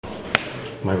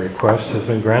My request has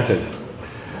been granted.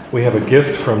 We have a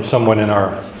gift from someone in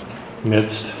our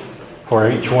midst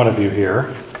for each one of you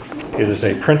here. It is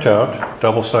a printout,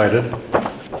 double-sided,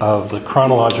 of the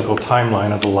chronological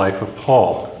timeline of the life of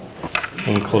Paul. It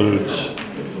includes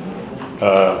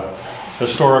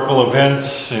historical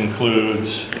events,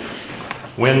 includes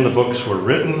when the books were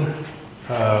written.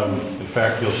 In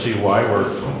fact, you'll see why we're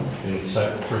in 1st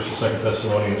and 2nd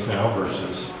Thessalonians now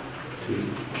versus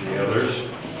the others.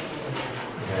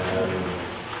 And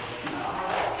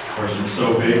of course, it's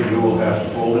so big you will have to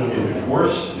fold it into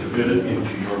fourths to fit it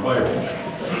into your Bible.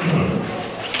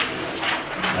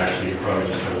 Actually, you probably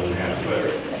just have one half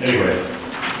better. Anyway,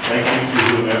 thank you to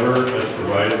whoever has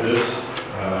provided this.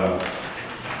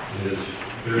 It is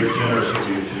very generous of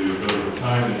you to go to the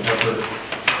time and effort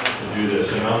to do this.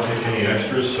 And I'll take any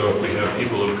extras, so if we have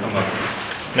people who come up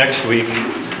next week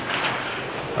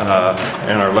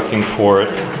and are looking for it,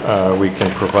 we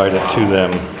can provide it to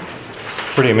them.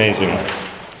 Pretty amazing.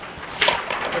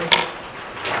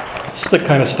 It's the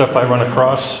kind of stuff I run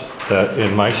across that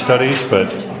in my studies,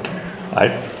 but I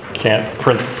can't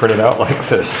print it out like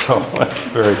this, so it's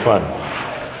very fun.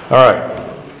 All right.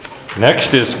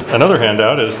 Next is another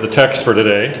handout is the text for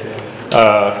today.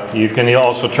 You can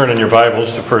also turn in your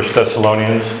Bibles to 1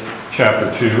 Thessalonians chapter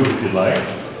 2 if you'd like.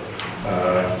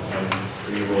 And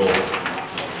we will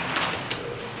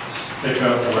pick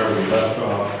up where we left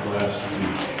off last week.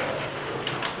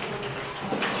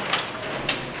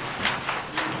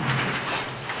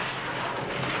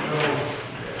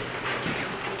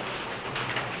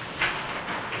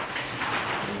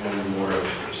 And more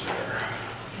extras there.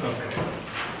 Okay.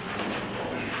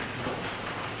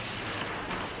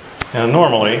 Now,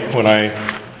 normally, when I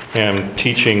am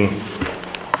teaching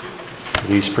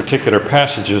these particular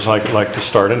passages, I like to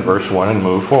start in verse 1 and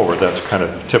move forward. That's kind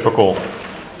of typical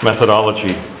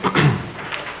methodology.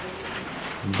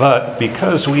 But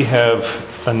because we have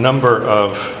a number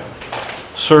of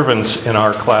servants in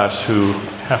our class who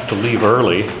have to leave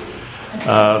early,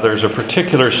 there's a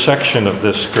particular section of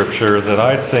this scripture that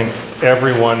I think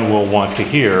everyone will want to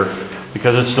hear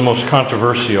because it's the most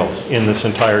controversial in this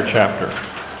entire chapter.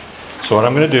 So what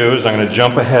I'm going to do is I'm going to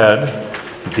jump ahead,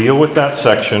 deal with that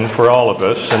section for all of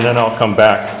us, and then I'll come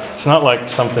back. It's not like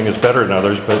something is better than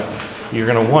others, but you're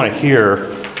going to want to hear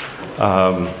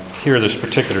this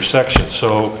particular section.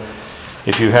 So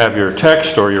if you have your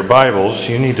text or your Bibles,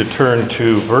 you need to turn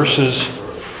to 1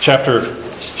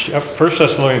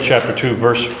 Thessalonians chapter 2,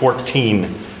 verse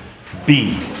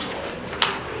 14b.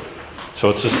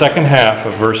 So it's the second half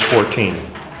of verse 14.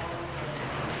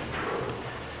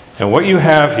 And what you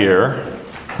have here,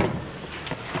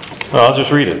 well, I'll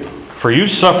just read it. For you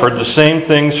suffered the same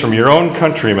things from your own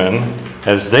countrymen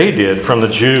as they did from the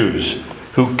Jews,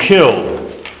 who killed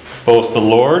both the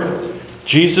Lord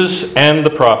Jesus and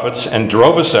the prophets, and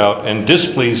drove us out and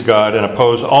displeased God and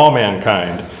opposed all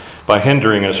mankind by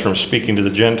hindering us from speaking to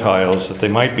the Gentiles that they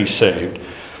might be saved,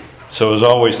 so as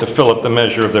always to fill up the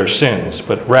measure of their sins.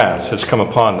 But wrath has come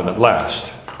upon them at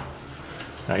last.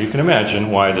 Now you can imagine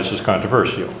why this is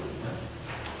controversial.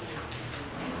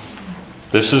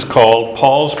 This is called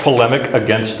Paul's polemic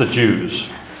against the Jews.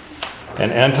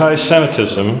 And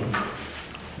anti-Semitism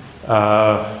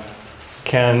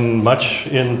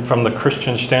from the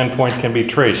Christian standpoint, can be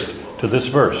traced to this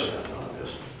verse.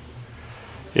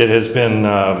 It has been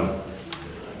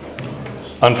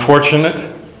unfortunate.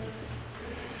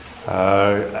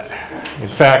 In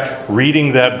fact,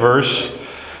 reading that verse,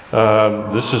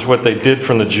 this is what they did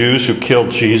from the Jews who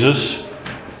killed Jesus.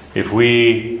 If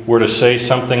we were to say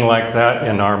something like that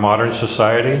in our modern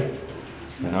society,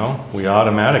 we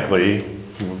automatically,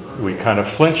 we kind of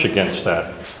flinch against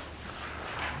that.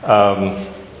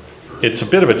 It's a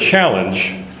bit of a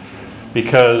challenge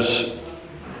because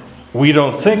we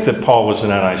don't think that Paul was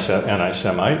an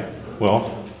anti-Semite. Well,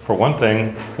 for one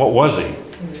thing, what was he?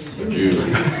 A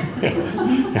Jew.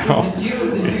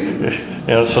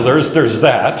 So there's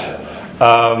that.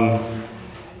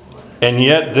 And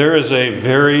yet there is a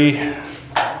very,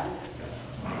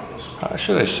 how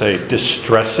should I say,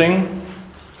 distressing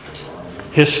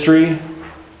history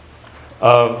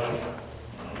of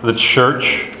the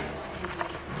church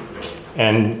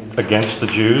and against the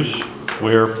Jews.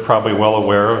 We're probably well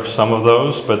aware of some of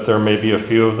those, but there may be a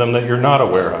few of them that you're not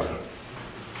aware of.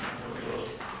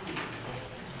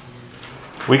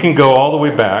 We can go all the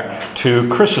way back to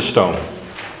Chrysostom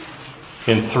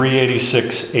in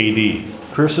 386 AD.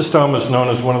 Chrysostom is known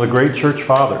as one of the great church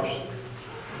fathers.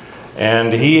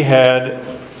 And he had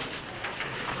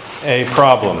a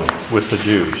problem with the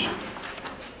Jews.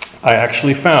 I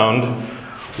actually found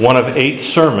one of 8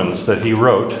 sermons that he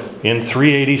wrote in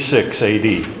 386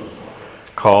 AD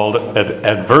called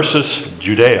Adversus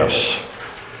Judaeus,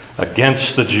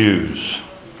 against the Jews.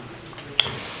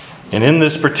 And in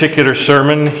this particular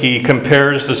sermon, he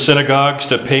compares the synagogues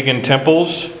to pagan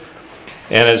temples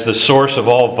and as the source of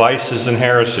all vices and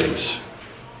heresies.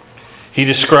 He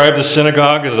described the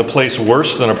synagogue as a place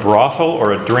worse than a brothel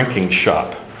or a drinking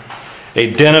shop,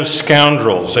 a den of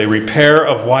scoundrels, a repair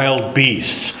of wild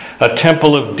beasts, a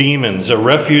temple of demons, a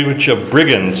refuge of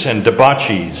brigands and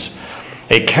debauchees,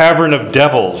 a cavern of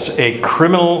devils, a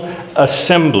criminal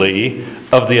assembly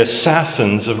of the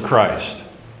assassins of Christ.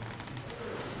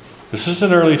 This is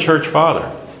an early church father,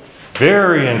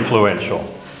 very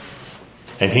influential.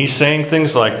 And he's saying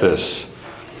things like this.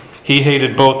 He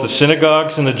hated both the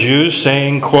synagogues and the Jews,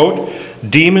 saying, quote,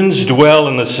 "Demons dwell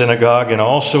in the synagogue and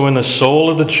also in the soul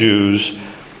of the Jews,"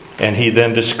 and he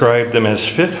then described them as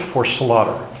fit for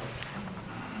slaughter.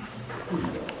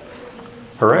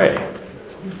 Hooray.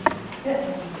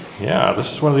 Yeah,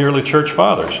 this is one of the early church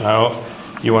fathers. Now,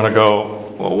 you want to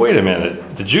go, well, wait a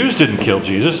minute. The Jews didn't kill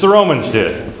Jesus, the Romans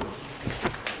did.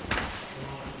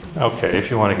 Okay,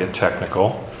 if you want to get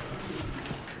technical.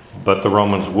 But the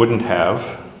Romans wouldn't have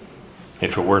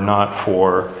if it were not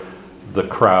for the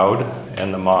crowd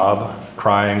and the mob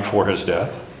crying for his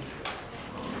death.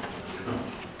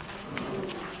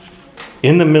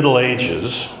 In the Middle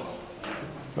Ages,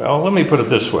 well, let me put it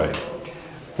this way.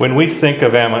 When we think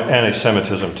of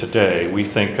anti-Semitism today, we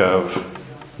think of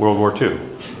World War II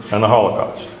and the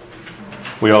Holocaust.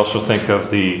 We also think of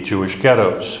the Jewish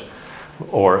ghettos,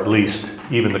 or at least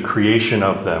even the creation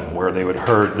of them, where they would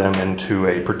herd them into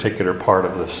a particular part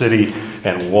of the city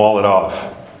and wall it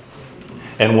off.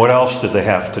 And what else did they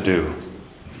have to do?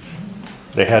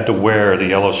 They had to wear the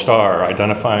yellow star,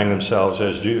 identifying themselves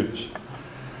as Jews.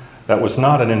 That was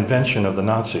not an invention of the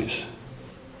Nazis.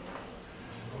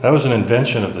 That was an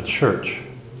invention of the church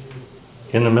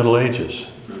in the Middle Ages.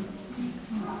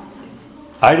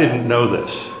 I didn't know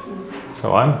this.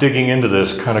 So I'm digging into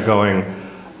this, kind of going,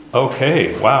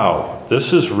 okay, wow,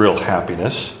 this is real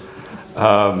happiness.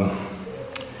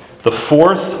 The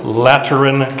Fourth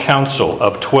Lateran Council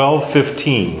of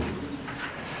 1215.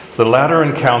 The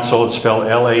Lateran Council, it's spelled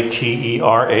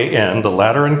Lateran, the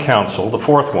Lateran Council, the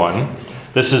fourth one.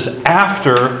 This is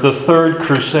after the Third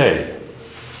Crusade.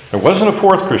 There wasn't a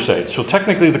fourth crusade, so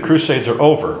technically the crusades are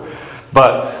over.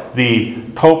 But the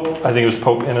Pope, I think it was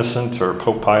Pope Innocent or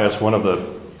Pope Pius, one of the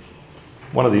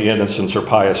Innocents or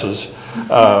Piuses,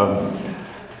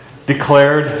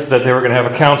 declared that they were going to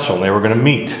have a council and they were going to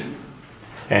meet.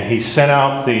 And he sent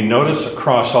out the notice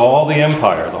across all the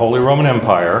empire, the Holy Roman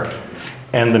Empire,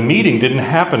 and the meeting didn't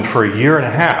happen for a year and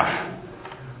a half,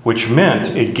 which meant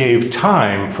it gave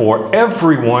time for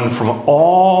everyone from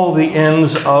all the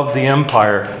ends of the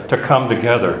empire to come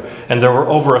together. And there were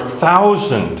over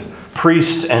 1,000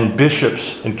 priests and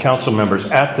bishops and council members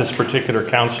at this particular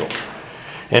council.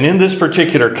 And in this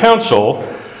particular council,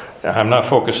 I'm not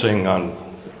focusing on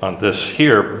this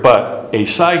here, but a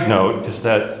side note is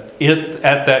that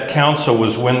at that council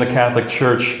was when the Catholic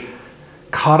Church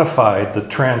codified the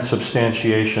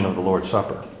transubstantiation of the Lord's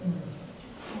Supper,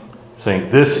 saying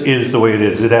this is the way it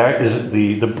is. It is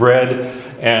the bread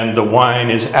and the wine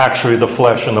is actually the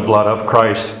flesh and the blood of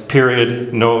Christ.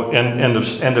 Period. No end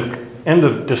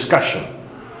of discussion.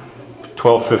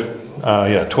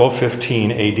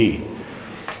 1215 A.D.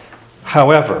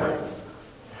 However,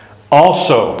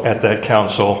 also at that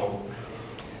council,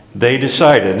 they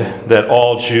decided that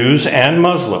all Jews and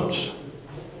Muslims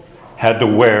had to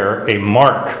wear a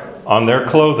mark on their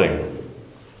clothing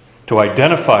to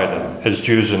identify them as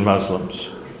Jews and Muslims.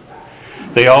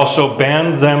 They also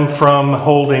banned them from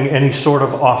holding any sort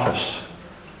of office.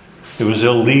 It was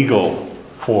illegal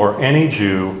for any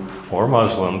Jew or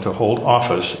Muslim to hold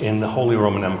office in the Holy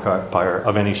Roman Empire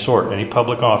of any sort, any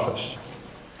public office.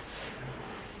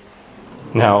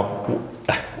 Now,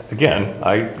 again,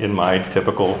 in my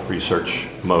typical research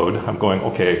mode, I'm going,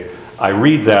 okay, I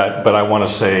read that, but I want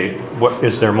to say, what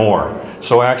is there more?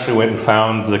 So I actually went and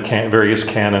found the various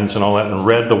canons and all that and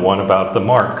read the one about the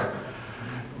mark.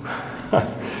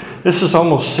 This is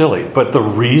almost silly, but the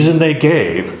reason they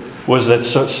gave was that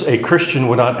such a Christian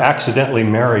would not accidentally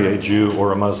marry a Jew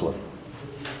or a Muslim.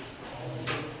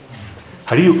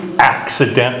 How do you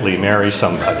accidentally marry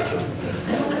somebody?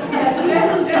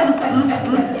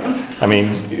 I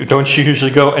mean, don't you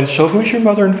usually go, and so who's your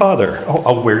mother and father?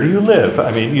 Oh, where do you live?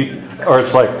 I mean, or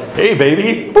it's like, hey,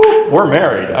 baby, boop, we're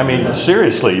married. I mean,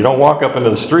 seriously, you don't walk up into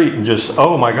the street and just,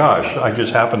 oh my gosh, I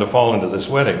just happened to fall into this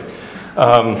wedding.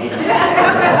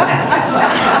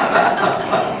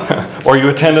 Or you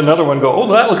attend another one and go, oh,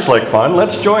 that looks like fun,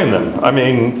 let's join them. I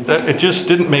mean, it just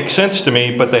didn't make sense to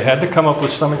me, but they had to come up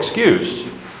with some excuse.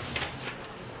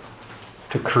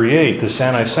 to create this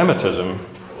anti-Semitism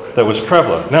that was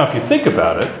prevalent. Now, if you think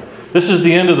about it, this is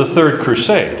the end of the Third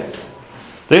Crusade.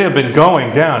 They have been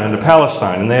going down into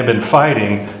Palestine, and they have been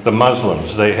fighting the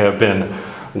Muslims. They have been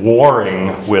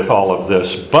warring with all of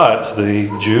this, but the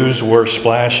Jews were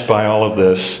splashed by all of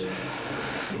this.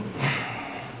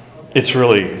 It's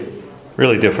really,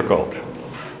 really difficult.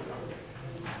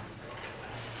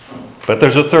 But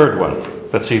there's a third one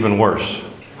that's even worse.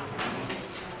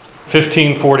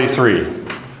 1543,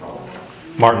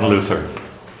 Martin Luther.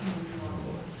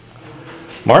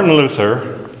 Martin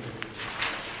Luther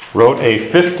wrote a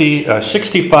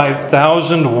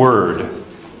 65,000 word.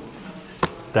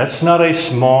 That's not a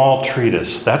small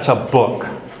treatise. That's a book.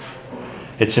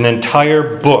 It's an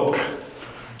entire book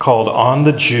called On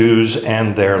the Jews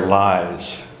and Their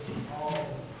Lies.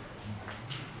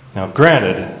 Now,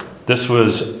 granted, this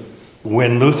was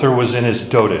when Luther was in his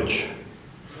dotage.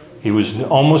 He was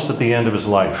almost at the end of his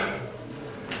life.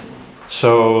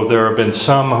 So there have been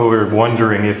some who are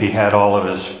wondering if he had all of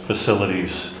his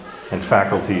facilities and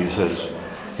faculties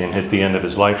at the end of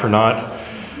his life or not,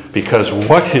 because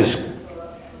what is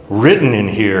written in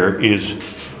here is,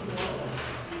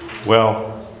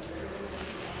 well,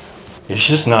 it's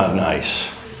just not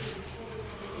nice.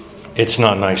 It's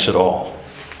not nice at all.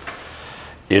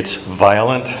 It's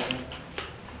violent,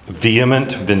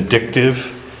 vehement,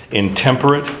 vindictive,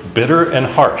 intemperate, bitter, and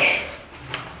harsh.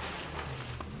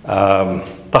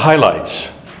 The highlights.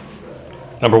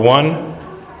 Number one,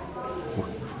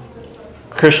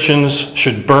 Christians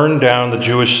should burn down the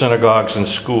Jewish synagogues and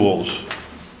schools.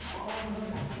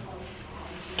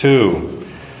 2,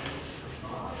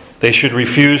 they should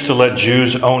refuse to let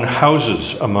Jews own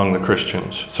houses among the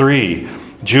Christians. 3,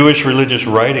 Jewish religious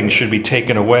writings should be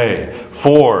taken away.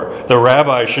 4, the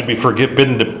rabbis should be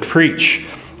forbidden to preach.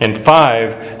 And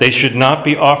 5, they should not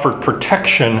be offered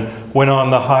protection when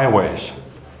on the highways.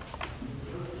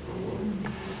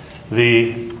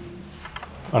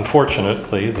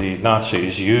 Unfortunately, the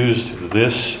Nazis used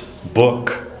this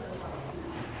book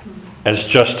as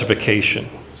justification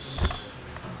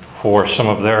for some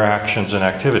of their actions and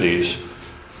activities.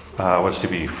 What's to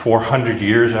be 400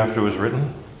 years after it was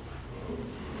written?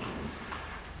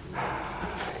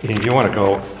 And you want to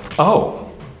go,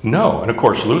 oh, no. And of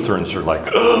course, Lutherans are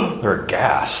like, oh, they're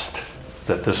aghast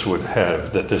that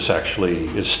this actually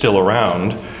is still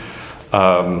around.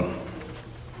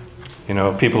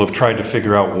 People have tried to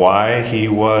figure out why he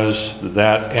was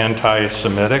that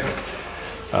anti-Semitic.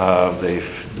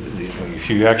 If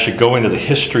you actually go into the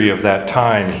history of that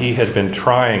time, he had been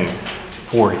trying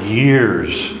for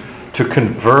years to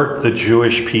convert the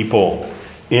Jewish people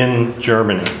in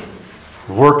Germany,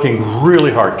 working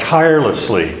really hard,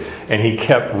 tirelessly, and he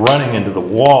kept running into the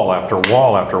wall after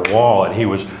wall after wall, and he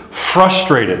was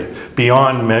frustrated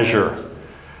beyond measure.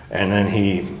 And then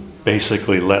he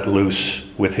basically let loose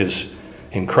with his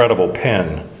incredible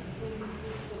pen.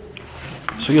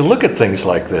 So you look at things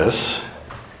like this,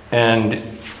 and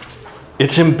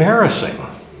it's embarrassing.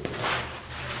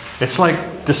 It's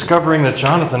like discovering that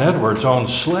Jonathan Edwards owned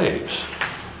slaves.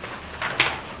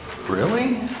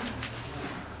 Really?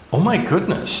 Oh my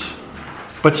goodness.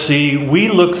 But see, we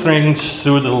look things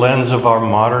through the lens of our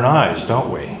modern eyes,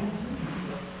 don't we?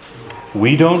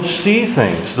 We don't see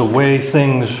things the way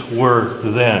things were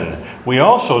then. We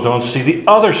also don't see the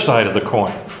other side of the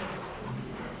coin.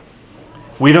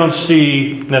 We don't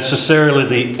see necessarily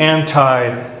the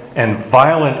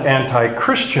violent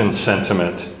anti-Christian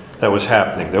sentiment that was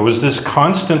happening. There was this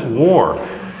constant war.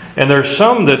 And there are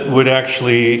some that would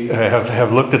actually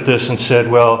have looked at this and said,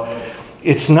 well,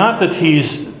 it's not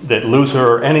that Luther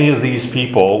or any of these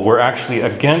people were actually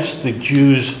against the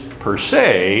Jews per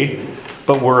se,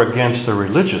 but were against the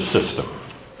religious system.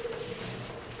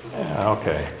 Yeah,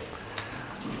 okay.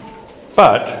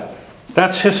 But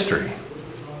that's history.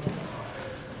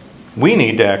 We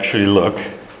need to actually look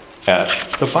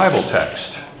at the Bible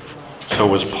text. So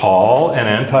was Paul an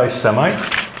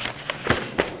anti-Semite?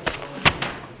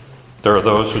 There are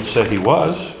those who said he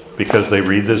was, because they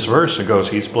read this verse and goes,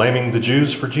 he's blaming the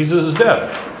Jews for Jesus'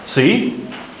 death. See?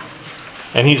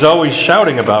 And he's always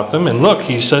shouting about them, and look,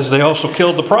 he says they also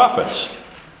killed the prophets.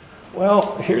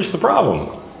 Well, here's the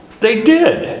problem. They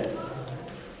did.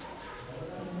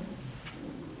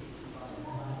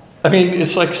 I mean,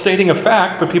 it's like stating a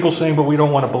fact, but people saying, but we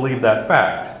don't want to believe that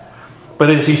fact. But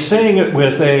is he saying it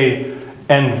with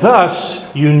and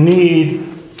thus you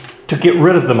need to get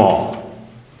rid of them all?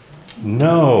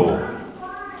 No.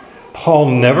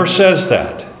 Paul never says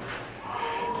that.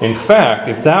 In fact,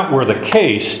 if that were the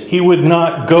case, he would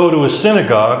not go to a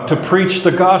synagogue to preach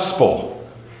the gospel.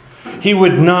 He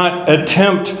would not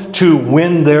attempt to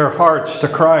win their hearts to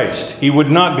Christ. He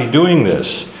would not be doing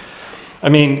this. I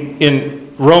mean,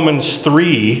 in Romans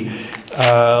 3,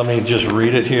 let me just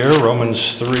read it here.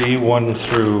 Romans 3, 1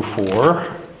 through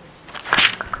 4.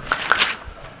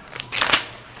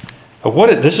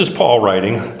 This is Paul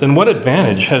writing. Then what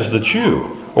advantage has the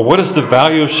Jew? Or what is the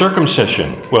value of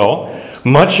circumcision? Well,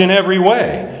 much in every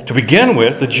way. To begin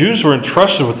with, the Jews were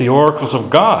entrusted with the oracles of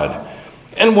God.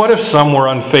 And what if some were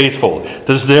unfaithful?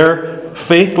 Does their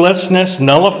faithlessness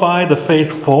nullify the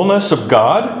faithfulness of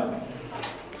God?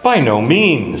 By no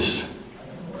means.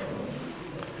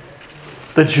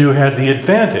 The Jew had the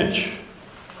advantage,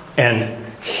 and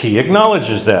he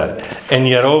acknowledges that. And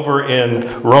yet over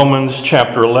in Romans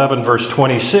chapter 11, verse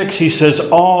 26, he says,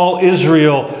 all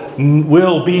Israel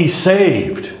will be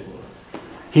saved.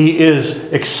 He is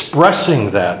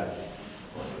expressing that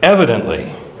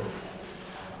evidently.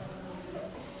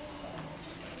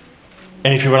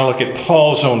 And if you want to look at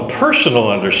Paul's own personal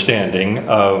understanding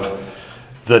of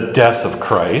the death of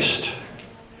Christ,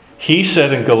 he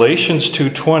said in Galatians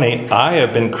 2:20, I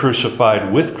have been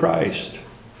crucified with Christ.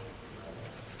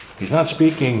 He's not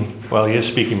speaking, well, he is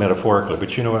speaking metaphorically,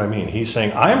 but you know what I mean. He's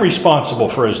saying, I'm responsible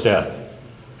for his death.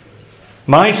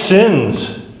 My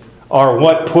sins are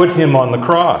what put him on the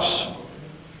cross.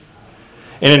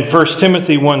 And in 1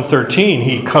 Timothy 1:13,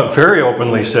 he very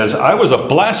openly says, I was a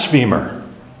blasphemer.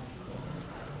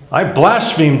 I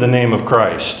blasphemed the name of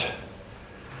Christ.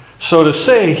 So to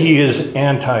say he is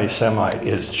anti-Semite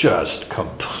is just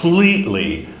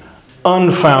completely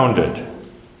unfounded.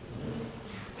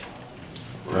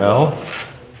 Well,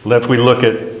 if we look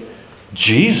at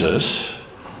Jesus,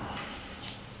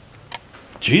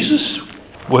 Jesus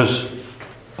was,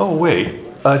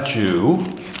 a Jew.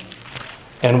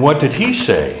 And what did he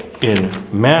say in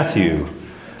Matthew?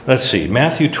 Let's see,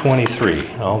 Matthew 23.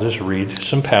 I'll just read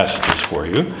some passages for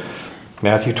you.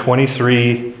 Matthew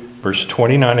 23, verse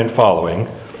 29 and following.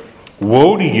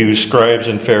 Woe to you, scribes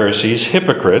and Pharisees,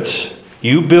 hypocrites!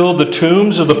 You build the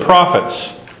tombs of the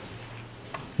prophets,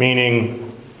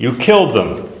 meaning you killed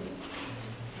them,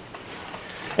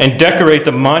 and decorate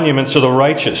the monuments of the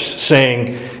righteous,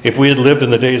 saying, if we had lived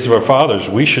in the days of our fathers,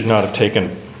 we should not have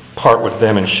taken part with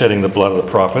them in shedding the blood of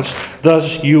the prophets.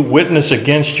 Thus you witness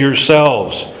against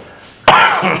yourselves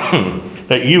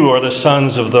that you are the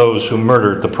sons of those who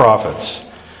murdered the prophets.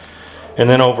 And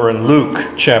then over in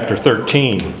Luke chapter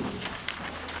 13,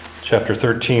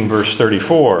 verse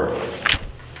 34.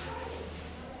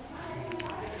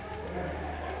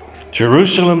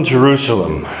 Jerusalem,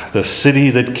 Jerusalem, the city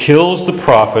that kills the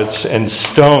prophets and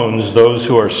stones those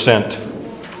who are sent.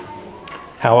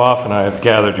 How often I have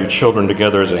gathered your children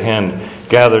together as a hen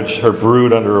gathers her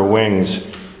brood under her wings.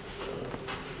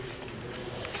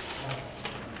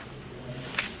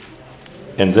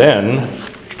 And then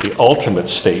the ultimate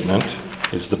statement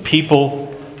is the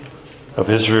people of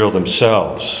Israel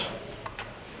themselves.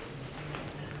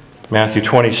 Matthew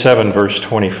 27, verse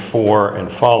 24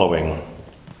 and following.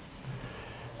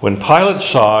 When Pilate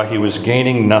saw he was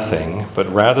gaining nothing, but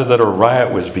rather that a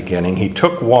riot was beginning, he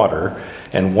took water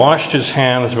and washed his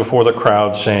hands before the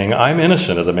crowd, saying, I'm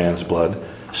innocent of the man's blood.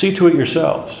 See to it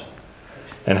yourselves.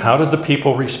 And how did the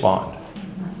people respond?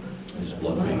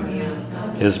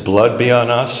 His blood be on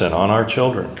us and on our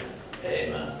children.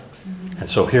 Amen. And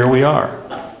so here we are.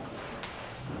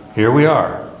 Here we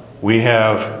are. We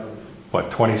have,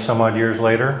 20 some odd years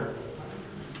later?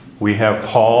 We have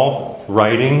Paul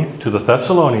writing to the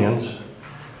Thessalonians.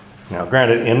 Now,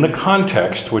 granted, in the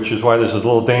context, which is why this is a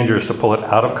little dangerous to pull it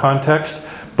out of context,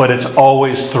 but it's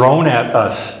always thrown at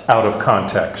us out of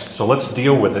context. So let's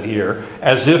deal with it here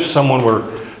as if someone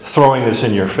were throwing this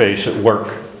in your face at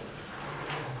work.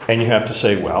 And you have to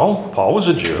say, well, Paul was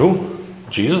a Jew.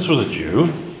 Jesus was a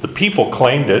Jew. The people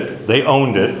claimed it. They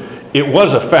owned it. It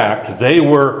was a fact. They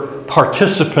were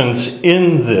participants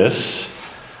in this.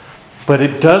 But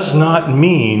it does not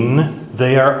mean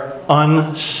they are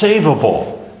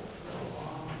unsavable.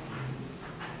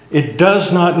 It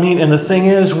does not mean, and the thing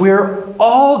is, we're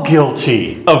all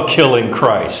guilty of killing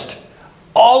Christ.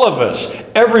 All of us,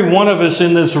 every one of us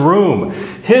in this room.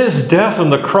 His death on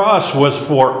the cross was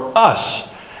for us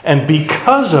and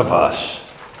because of us.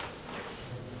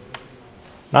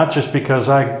 Not just because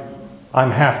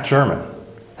I'm half German.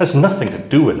 It has nothing to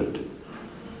do with it.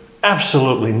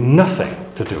 Absolutely nothing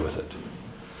to do with it.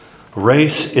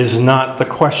 Race is not the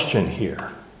question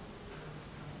here.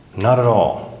 Not at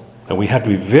all. And we have to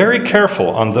be very careful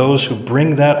on those who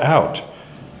bring that out.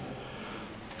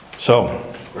 So,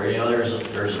 There's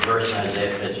a verse in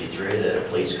Isaiah 53 that it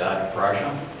pleased God to crush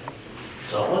them.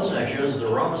 So it wasn't actually, it was the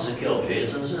Romans that killed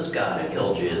Jesus, it's God that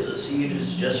killed Jesus. He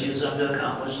just used them to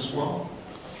accomplish his will.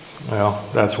 Well,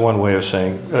 that's one way of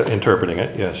saying, interpreting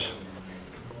it, yes.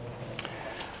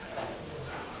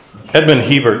 Edmund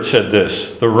Hebert said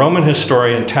this: the Roman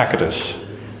historian Tacitus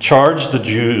charged the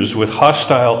Jews with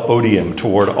hostile odium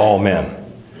toward all men.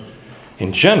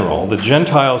 In general, the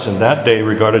Gentiles in that day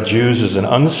regarded Jews as an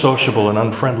unsociable and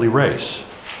unfriendly race.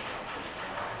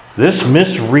 This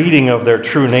misreading of their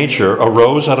true nature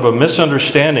arose out of a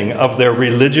misunderstanding of their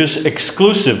religious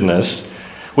exclusiveness,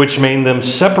 which made them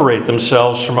separate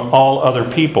themselves from all other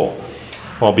people.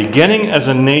 While beginning as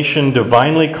a nation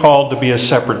divinely called to be a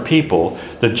separate people,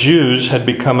 the Jews had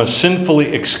become a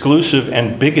sinfully exclusive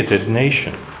and bigoted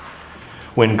nation.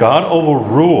 When God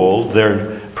overruled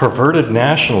their perverted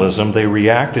nationalism, they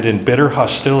reacted in bitter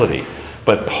hostility.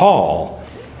 But Paul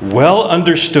well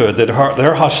understood that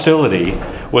their hostility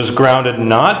was grounded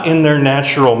not in their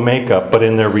natural makeup, but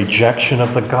in their rejection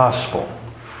of the gospel.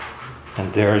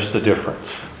 And there's the difference.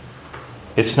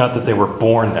 It's not that they were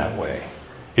born that way.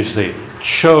 It's they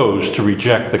chose to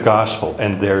reject the gospel,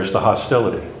 and there's the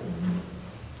hostility.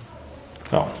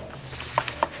 So,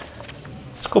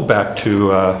 let's go back to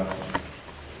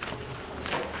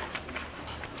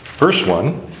verse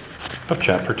 1 of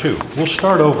chapter 2. We'll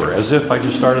start over as if I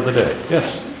just started the day.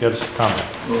 Yes, you had a comment.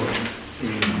 Well,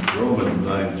 in Romans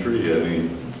 9:3, I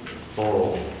mean,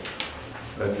 Paul,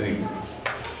 I think,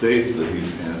 states that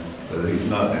he's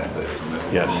not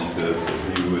anti-Semitic. Yes. He says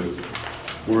that he would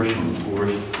wish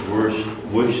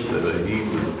that he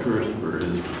was accursed for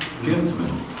his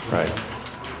kinsmen. Right.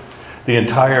 The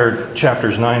entire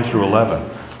chapters 9 through 11,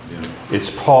 Yeah. it's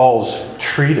Paul's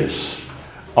treatise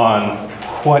on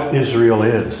what Israel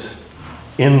is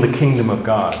in the kingdom of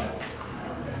God.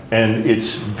 And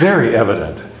it's very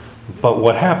evident. But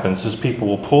what happens is people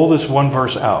will pull this one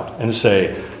verse out and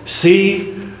say,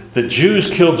 see, the Jews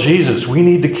killed Jesus. We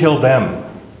need to kill them.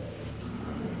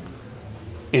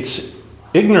 It's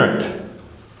ignorant.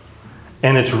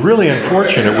 And it's really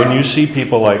unfortunate when you see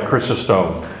people like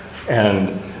Chrysostom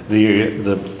and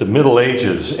the Middle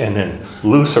Ages and then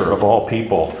Luther, of all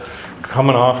people,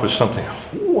 coming off with something,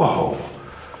 whoa,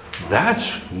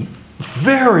 that's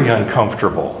very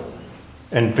uncomfortable.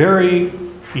 And very,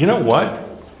 you know what?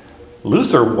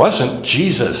 Luther wasn't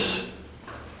Jesus.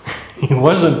 He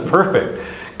wasn't perfect.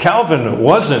 Calvin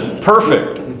wasn't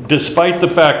perfect, despite the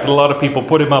fact that a lot of people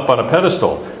put him up on a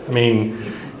pedestal. I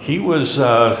mean, he was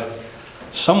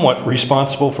somewhat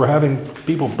responsible for having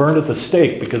people burned at the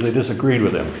stake because they disagreed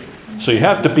with him. So you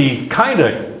have to be kind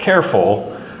of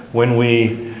careful when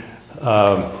we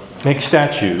make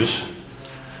statues.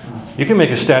 You can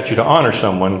make a statue to honor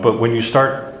someone, but when you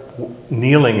start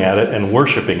kneeling at it and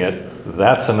worshiping it,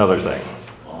 that's another thing.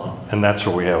 And that's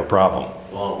where we have a problem.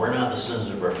 Well, we're not the sins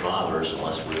of our fathers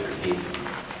unless we repeat.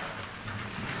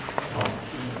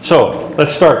 So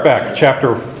let's start back.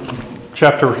 Chapter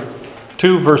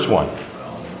 2, verse 1.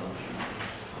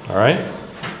 All right?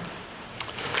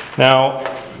 Now,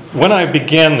 when I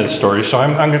began this story, so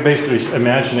I'm basically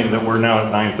imagining that we're now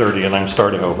at 9:30 and I'm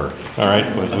starting over. All right?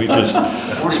 We just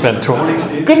spent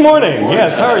Good morning.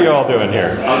 Yes, how are you all doing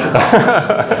here?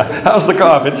 How's the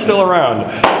cough? It's still around.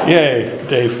 Yay,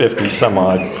 day 50 some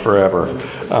odd forever.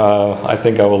 I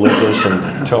think I will live this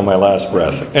until my last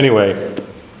breath. Anyway,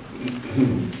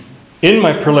 in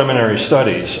my preliminary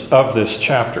studies of this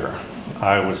chapter,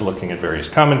 I was looking at various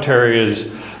commentaries,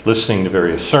 listening to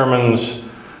various sermons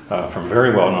from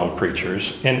very well-known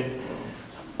preachers, and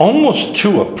almost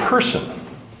to a person,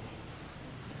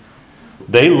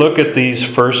 they look at these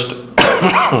first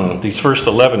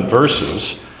 11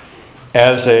 verses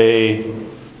as a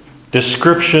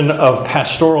description of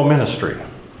pastoral ministry.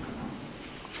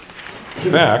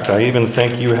 In fact, I even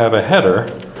think you have a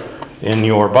header in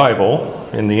your Bible,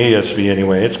 in the ASV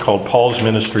anyway. It's called Paul's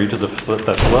Ministry to the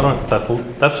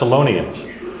Thessalonians.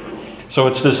 So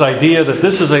it's this idea that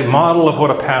this is a model of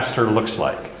what a pastor looks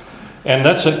like. And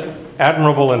that's an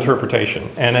admirable interpretation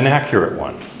and an accurate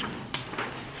one.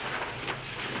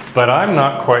 But I'm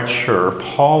not quite sure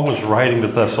Paul was writing to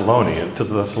the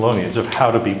Thessalonians of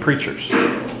how to be preachers.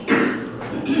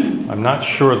 I'm not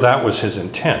sure that was his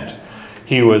intent.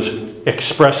 He was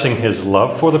expressing his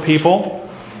love for the people.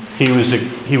 He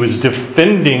was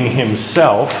defending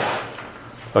himself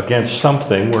against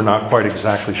something. We're not quite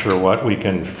exactly sure what. We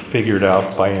can figure it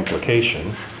out by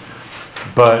implication.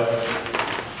 But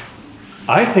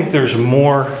I think there's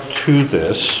more to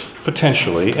this,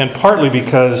 potentially, and partly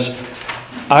because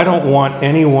I don't want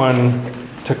anyone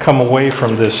to come away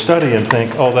from this study and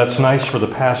think, oh, that's nice for the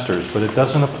pastors, but it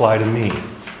doesn't apply to me.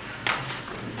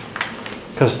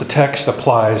 Because the text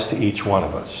applies to each one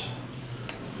of us.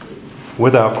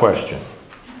 without question.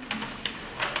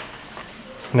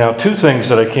 Now, two things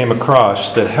that I came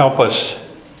across that help us,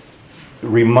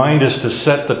 remind us to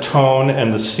set the tone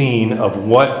and the scene of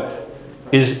what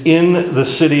is in the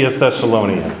city of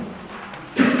Thessalonica.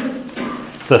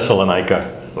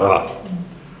 Ugh.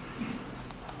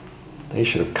 They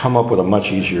should have come up with a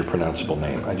much easier pronounceable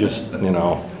name.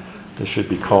 This should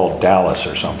be called Dallas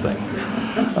or something.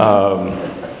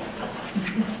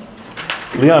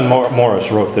 Leon Morris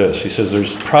wrote this. He says,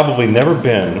 there's probably never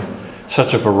been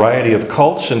such a variety of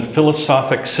cults and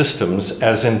philosophic systems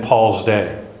as in Paul's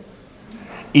day.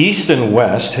 East and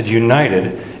West had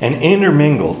united and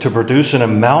intermingled to produce an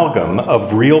amalgam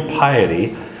of real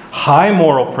piety, high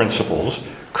moral principles,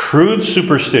 crude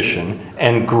superstition,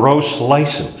 and gross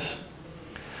license.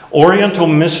 Oriental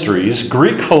mysteries,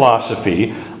 Greek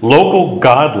philosophy, local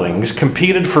godlings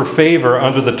competed for favor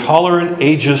under the tolerant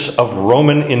aegis of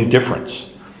Roman indifference.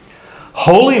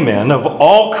 Holy men of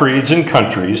all creeds and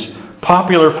countries,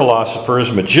 popular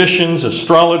philosophers, magicians,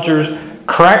 astrologers,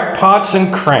 crackpots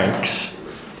and cranks,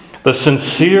 the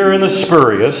sincere and the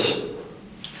spurious,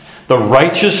 the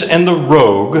righteous and the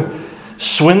rogue,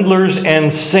 swindlers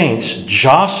and saints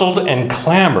jostled and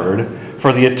clamored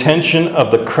for the attention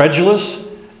of the credulous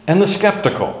and the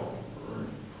skeptical.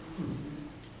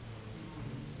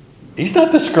 He's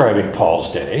not describing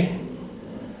Paul's day.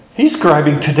 He's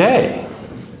describing today.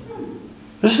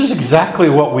 This is exactly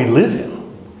what we live in.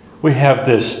 We have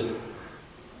this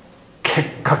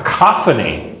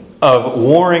cacophony of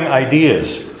warring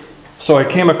ideas. So I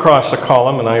came across a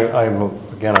column, and I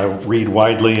read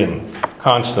widely and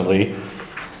constantly.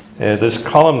 This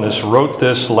columnist wrote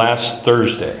this last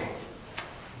Thursday.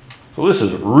 So this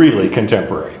is really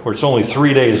contemporary, where it's only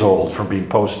 3 days old from being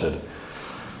posted. A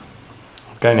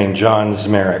guy named John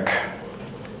Zmerek.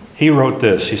 He wrote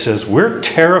this. He says, we're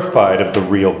terrified of the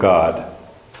real God.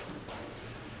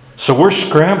 So we're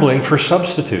scrambling for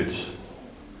substitutes.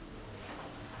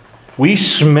 We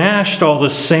smashed all the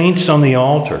saints on the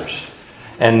altars.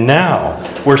 And now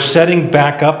we're setting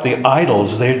back up the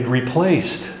idols they'd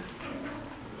replaced.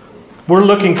 We're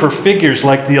looking for figures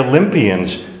like the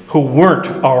Olympians who weren't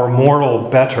our moral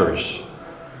betters.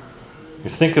 You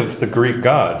think of the Greek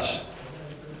gods.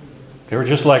 They were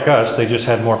just like us, they just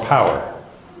had more power.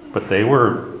 But they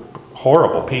were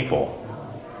horrible people.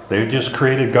 They just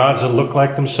created gods that looked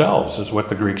like themselves, is what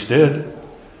the Greeks did.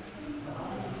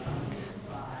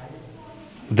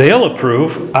 They'll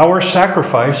approve our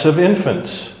sacrifice of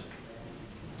infants,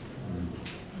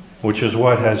 which is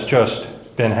what has just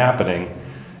been happening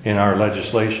in our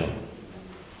legislation.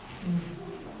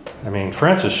 I mean,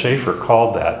 Francis Schaeffer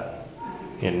called that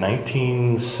in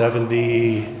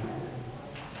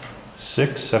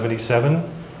 1976, 77,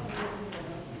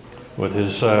 with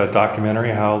his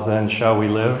documentary, How Then Shall We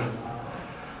Live?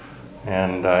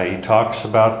 And he talks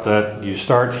about that you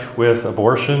start with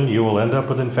abortion, you will end up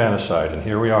with infanticide. And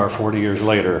here we are 40 years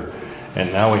later,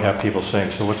 and now we have people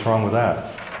saying, so what's wrong with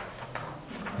that?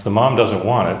 If the mom doesn't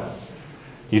want it.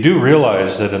 You do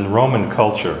realize that in Roman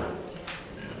culture,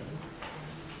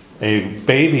 a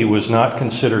baby was not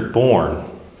considered born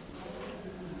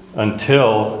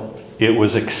until it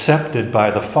was accepted by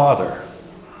the father.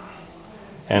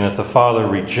 And if the father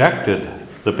rejected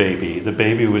the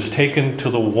baby was taken to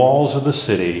the walls of the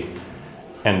city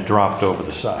and dropped over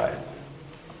the side.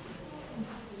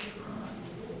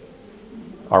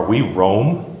 Are we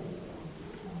Rome?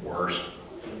 Worse.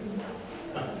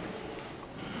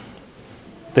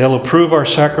 They'll approve our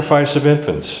sacrifice of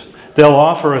infants. They'll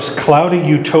offer us cloudy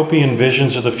utopian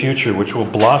visions of the future which will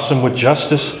blossom with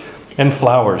justice and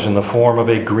flowers in the form of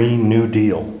a Green New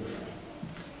Deal.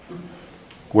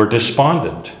 We're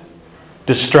despondent,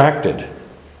 distracted,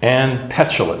 and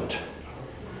petulant.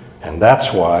 And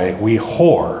that's why we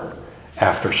whore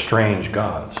after strange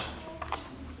gods.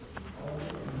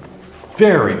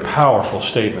 Very powerful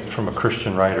statement from a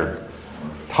Christian writer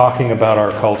talking about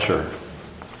our culture.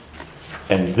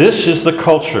 And this is the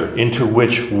culture into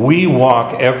which we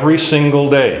walk every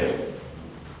single day.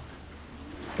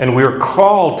 And we're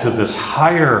called to this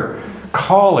higher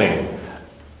calling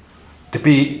to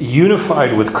be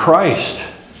unified with Christ.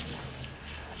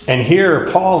 And here,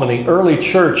 Paul in the early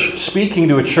church, speaking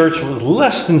to a church that was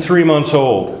less than 3 months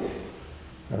old.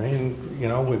 I mean,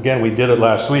 again, we did it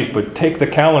last week, but take the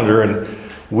calendar, and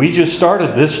we just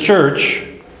started this church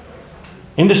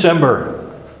in December.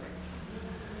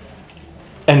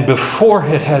 And before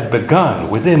it had begun,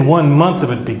 within 1 month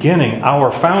of it beginning,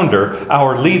 our founder,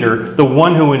 our leader, the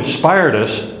one who inspired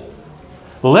us,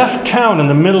 left town in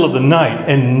the middle of the night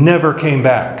and never came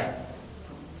back.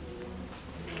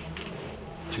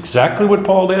 It's exactly what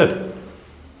Paul did.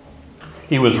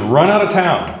 He was run out of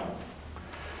town.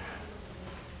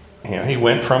 And he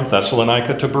went from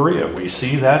Thessalonica to Berea. We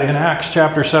see that in Acts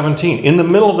chapter 17, in the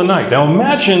middle of the night. Now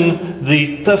imagine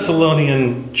the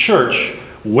Thessalonian church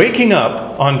waking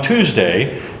up on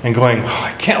Tuesday and going,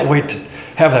 I can't wait to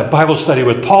have that Bible study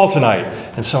with Paul tonight.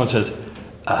 And someone says,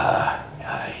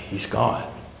 he's gone.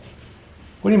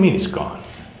 What do you mean he's gone?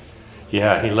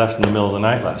 Yeah, he left in the middle of the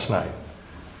night last night.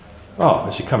 Oh,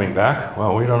 is he coming back?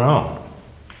 Well, we don't know.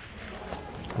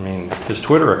 I mean, his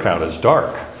Twitter account is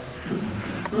dark.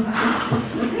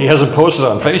 He hasn't posted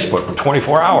on Facebook for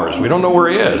 24 hours. We don't know where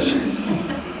he is.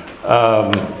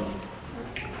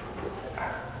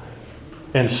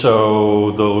 And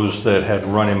so those that had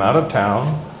run him out of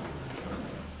town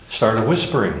started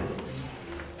whispering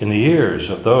in the ears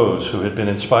of those who had been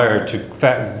inspired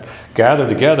to gather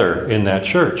together in that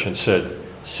church and said,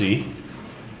 see,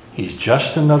 he's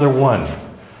just another one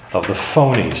of the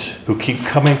phonies who keep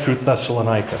coming through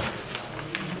Thessalonica.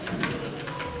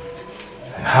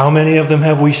 And how many of them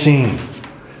have we seen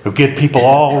who get people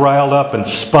all riled up and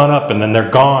spun up and then they're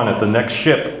gone at the next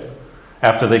ship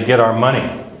after they get our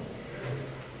money?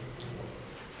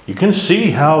 You can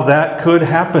see how that could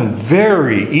happen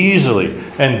very easily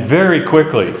and very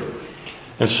quickly.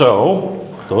 And so,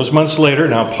 those months later,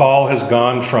 now Paul has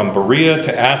gone from Berea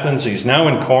to Athens. He's now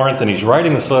in Corinth, and he's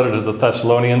writing this letter to the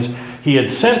Thessalonians. He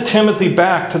had sent Timothy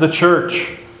back to the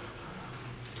church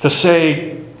to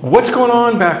say, what's going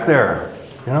on back there?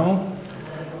 You know?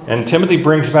 And Timothy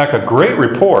brings back a great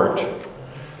report,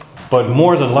 but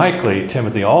more than likely,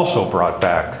 Timothy also brought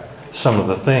back some of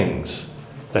the things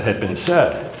that had been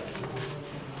said.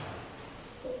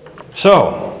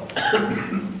 So,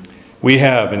 we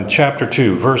have in chapter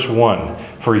 2, verse 1,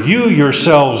 for you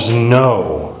yourselves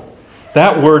know.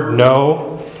 That word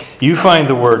know, you find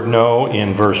the word know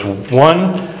in verse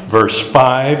 1, verse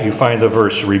 5. You find the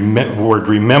word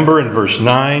remember in verse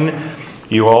 9.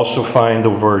 You also find the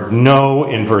word know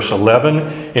in verse 11.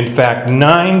 In fact,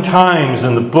 9 times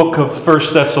in the book of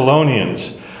 1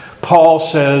 Thessalonians, Paul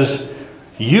says,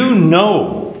 you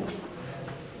know.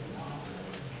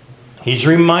 He's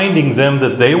reminding them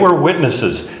that they were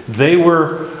witnesses. They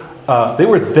were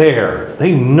there.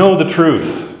 They know the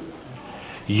truth.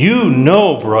 You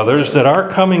know, brothers, that our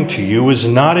coming to you is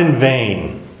not in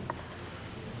vain.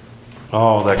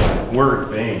 Oh, that word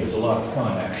vain is a lot of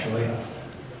fun, actually.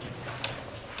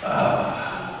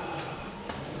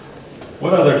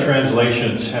 What other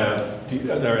translations have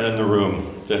are in the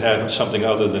room that have something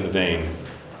other than vain?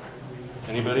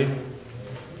 Anybody?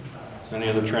 Any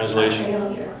other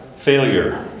translation?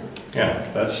 Failure. Yeah,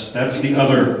 that's the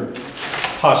other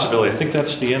possibility. I think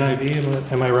that's the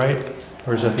NIV, am I right?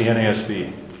 Or is that the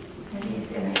NASB?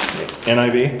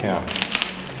 NIV? Yeah.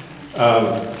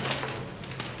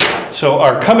 So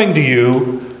our coming to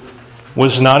you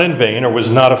was not in vain or was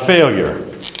not a failure.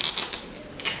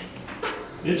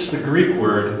 It's the Greek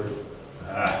word,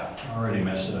 already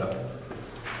messed it up.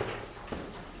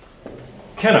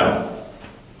 Keno.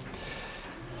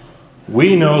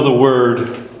 We know the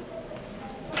word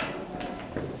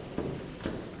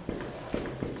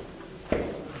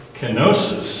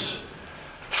kenosis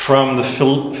from the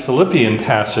Philippian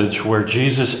passage where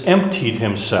Jesus emptied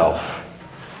himself.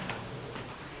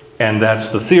 And that's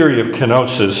the theory of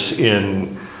kenosis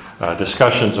in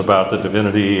discussions about the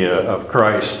divinity of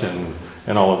Christ and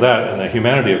all of that, and the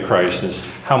humanity of Christ is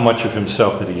how much of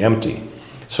himself did he empty.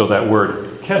 So that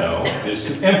word keno is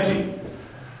to empty.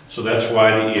 So that's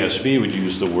why the ESV would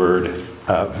use the word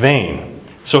vain.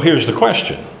 So here's the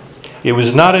question. It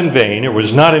was not in vain, it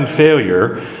was not in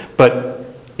failure, but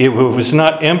it was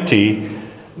not empty.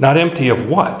 Not empty of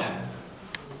what?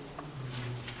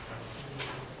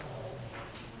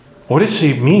 What does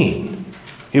he mean?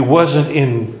 It wasn't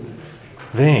in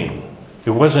vain. It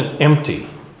wasn't empty.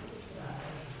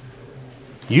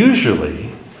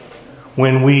 Usually,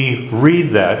 when we read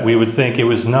that, we would think it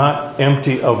was not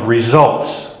empty of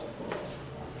results.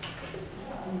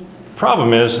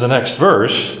 Problem is, the next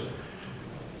verse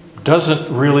doesn't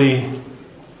really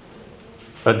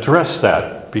address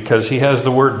that because he has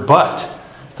the word but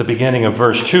at the beginning of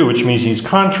verse 2, which means he's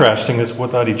contrasting with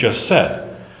what he just said.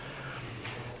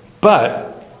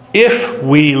 But if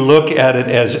we look at it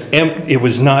as it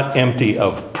was not empty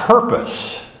of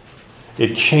purpose,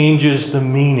 it changes the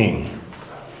meaning.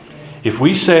 If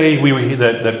we say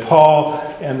that Paul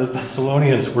and the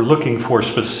Thessalonians were looking for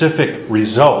specific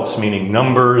results, meaning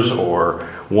numbers or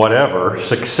whatever,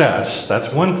 success,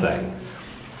 that's one thing.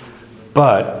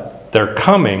 But their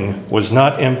coming was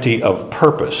not empty of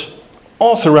purpose.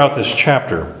 All throughout this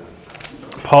chapter,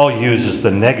 Paul uses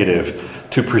the negative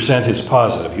to present his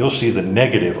positive. You'll see the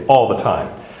negative all the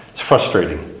time. It's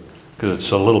frustrating because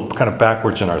it's a little kind of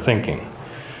backwards in our thinking.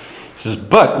 He says,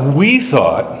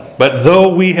 but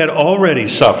though we had already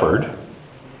suffered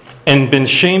and been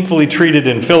shamefully treated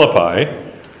in Philippi,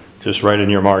 just write in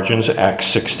your margins, Acts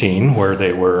 16, where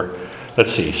they were,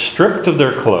 stripped of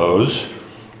their clothes,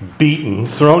 beaten,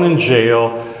 thrown in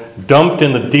jail, dumped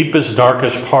in the deepest,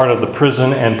 darkest part of the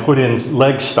prison, and put in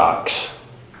leg stocks.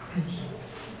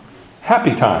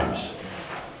 Happy times.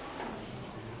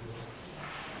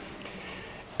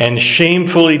 And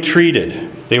shamefully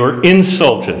treated. They were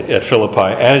insulted at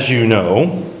Philippi, as you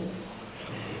know.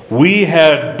 We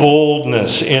had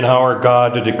boldness in our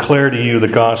God to declare to you the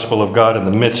gospel of God in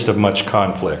the midst of much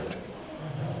conflict.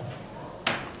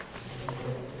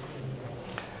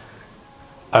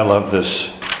 I love this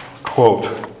quote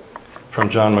from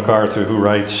John MacArthur, who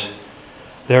writes,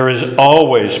 "There is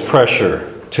always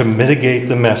pressure to mitigate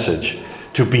the message,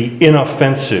 to be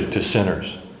inoffensive to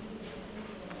sinners,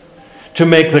 to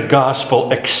make the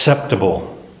gospel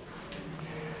acceptable.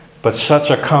 But such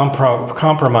a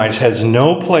compromise has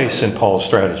no place in Paul's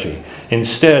strategy.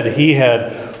 Instead, he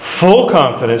had full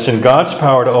confidence in God's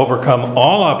power to overcome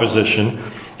all opposition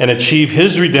and achieve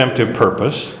his redemptive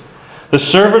purpose. The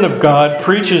servant of God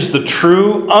preaches the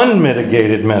true,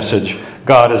 unmitigated message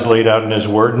God has laid out in his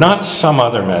word, not some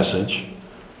other message.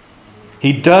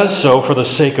 He does so for the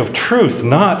sake of truth,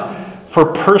 not for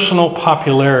personal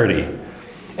popularity.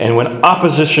 And when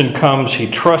opposition comes, he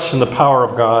trusts in the power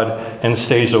of God and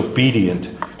stays obedient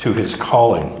to his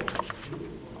calling."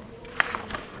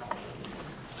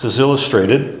 This is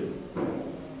illustrated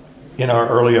in our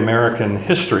early American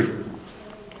history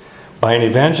by an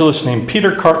evangelist named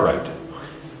Peter Cartwright.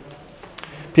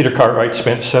 Peter Cartwright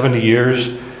spent 70 years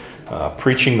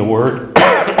preaching the word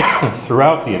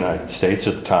throughout the United States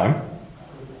at the time.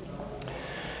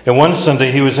 And one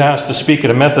Sunday he was asked to speak at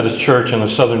a Methodist church in the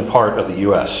southern part of the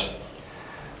U.S.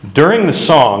 During the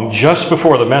song, just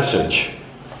before the message,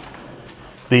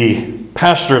 the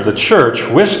pastor of the church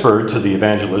whispered to the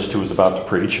evangelist who was about to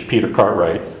preach, Peter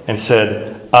Cartwright, and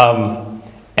said,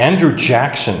 "Andrew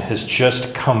Jackson has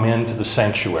just come into the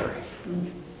sanctuary.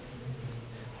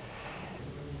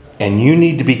 And you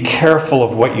need to be careful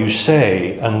of what you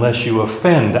say unless you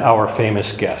offend our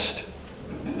famous guest."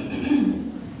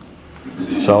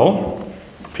 So,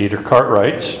 Peter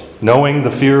Cartwright, knowing the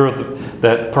fear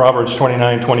that Proverbs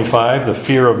 29:25, the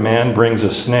fear of man brings a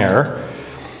snare,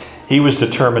 he was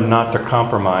determined not to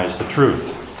compromise the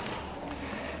truth.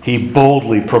 He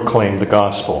boldly proclaimed the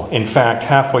gospel. In fact,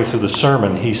 halfway through the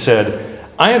sermon, he said,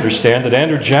 "I understand that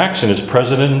Andrew Jackson is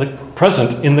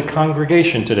present in the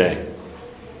congregation today.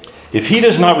 If he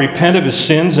does not repent of his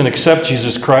sins and accept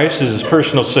Jesus Christ as his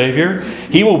personal Savior,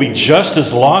 he will be just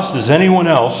as lost as anyone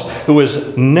else who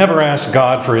has never asked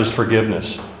God for his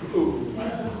forgiveness."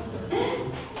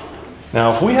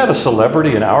 Now, if we had a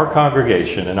celebrity in our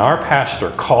congregation and our pastor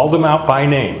called him out by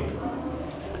name,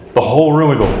 the whole room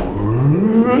would go,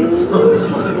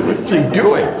 "What's he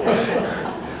doing?"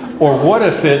 Or what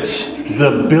if it's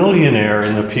the billionaire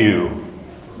in the pew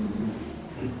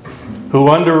who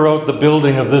underwrote the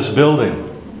building of this building?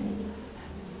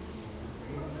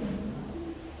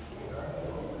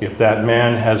 If that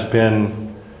man has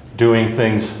been doing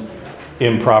things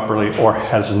improperly or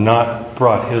has not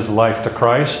brought his life to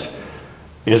Christ,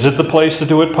 is it the place to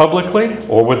do it publicly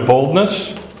or with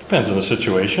boldness? Depends on the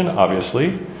situation,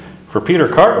 obviously. For Peter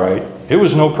Cartwright, it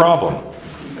was no problem.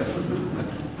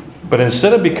 But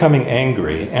instead of becoming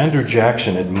angry, Andrew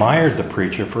Jackson admired the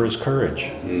preacher for his courage.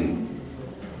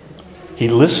 He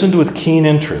listened with keen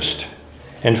interest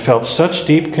and felt such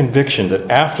deep conviction that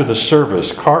after the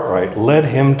service, Cartwright led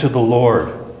him to the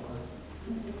Lord.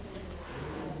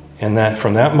 And that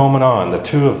from that moment on, the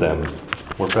two of them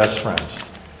were best friends.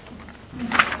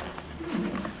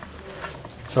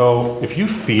 So if you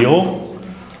feel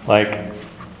like,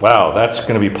 wow, that's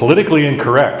going to be politically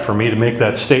incorrect for me to make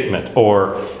that statement,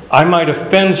 or I might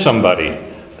offend somebody,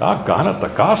 doggone it, the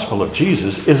gospel of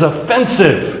Jesus is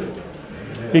offensive.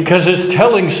 Because it's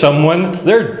telling someone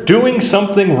they're doing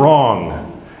something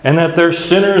wrong and that they're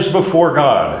sinners before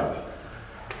God.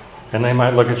 And they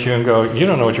might look at you and go, "You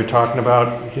don't know what you're talking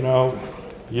about,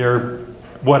 you're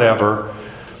whatever."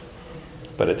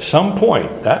 But at some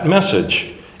point, that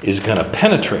message is going to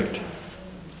penetrate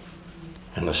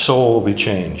and the soul will be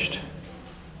changed.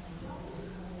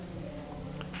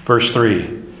 Verse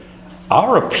 3,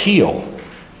 our appeal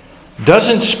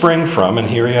doesn't spring from, and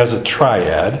here he has a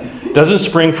triad, doesn't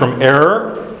spring from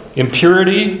error,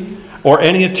 impurity, or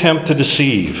any attempt to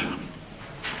deceive.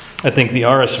 I think the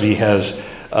RSV has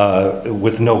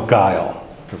with no guile,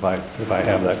 if I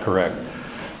have that correct.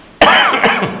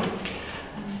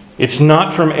 It's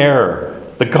not from error.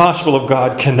 The gospel of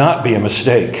God cannot be a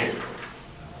mistake.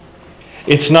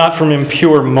 It's not from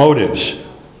impure motives.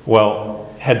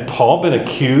 Well, had Paul been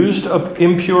accused of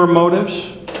impure motives?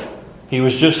 He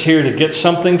was just here to get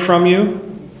something from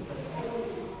you?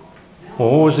 Well,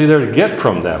 what was he there to get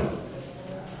from them?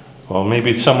 Well,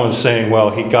 maybe someone's saying, well,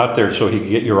 he got there so he could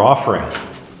get your offering.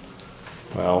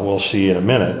 Well, we'll see in a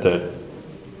minute that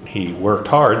he worked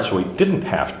hard so he didn't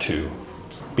have to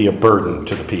be a burden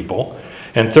to the people.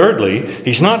 And thirdly,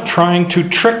 he's not trying to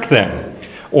trick them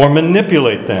or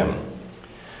manipulate them.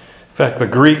 In fact, the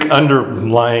Greek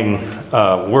underlying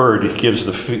word gives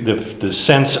the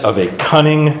sense of a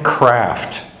cunning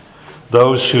craft.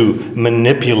 Those who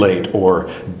manipulate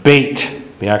or bait.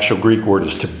 The actual Greek word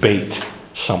is to bait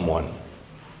someone.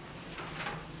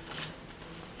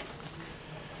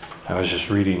 I was just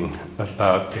reading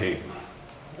about it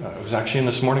was actually in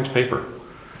this morning's paper,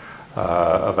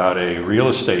 about a real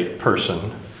estate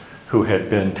person who had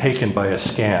been taken by a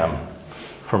scam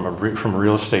from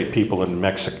real estate people in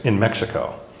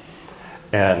Mexico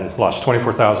and lost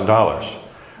 $24,000.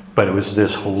 But it was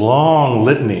this long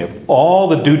litany of all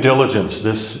the due diligence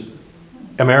this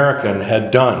American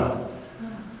had done.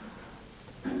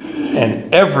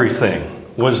 And everything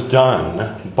was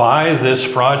done by this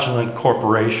fraudulent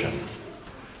corporation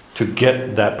to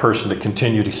get that person to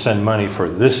continue to send money for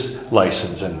this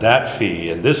license and that fee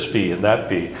and this fee and that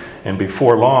fee. And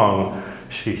before long,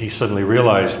 he suddenly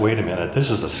realized, wait a minute,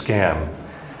 this is a scam.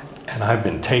 And I've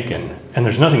been taken. And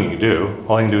there's nothing you can do.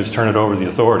 All you can do is turn it over to the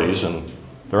authorities, and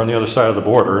they're on the other side of the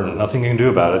border, and nothing you can do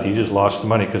about it. He just lost the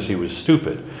money because he was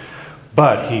stupid.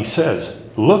 But he says,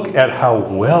 look at how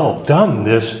well done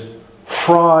this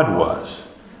fraud was.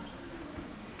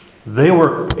 They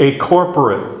were a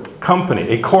corporate company,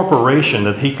 a corporation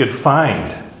that he could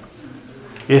find.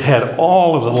 It had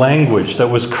all of the language that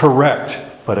was correct,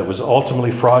 but it was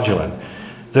ultimately fraudulent.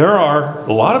 There are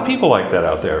a lot of people like that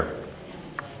out there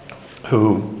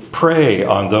who prey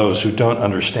on those who don't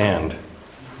understand.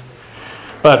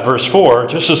 But verse 4,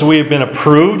 just as we have been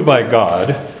approved by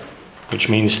God, which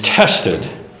means tested,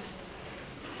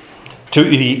 to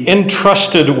be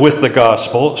entrusted with the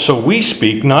gospel, so we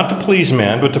speak not to please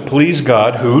man, but to please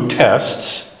God who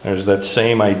tests, there's that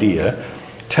same idea,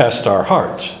 test our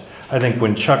hearts. I think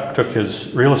when Chuck took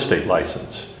his real estate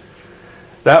license,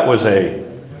 that was a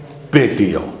big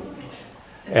deal.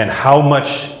 And how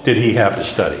much did he have to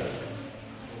study?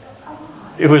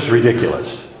 It was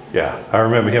ridiculous. Yeah, I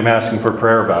remember him asking for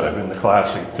prayer about it in the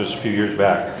class just a few years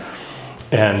back.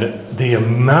 And the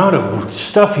amount of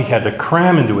stuff he had to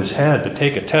cram into his head to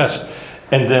take a test.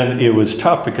 And then it was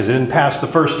tough because he didn't pass the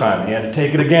first time. He had to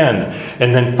take it again.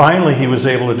 And then finally he was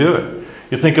able to do it.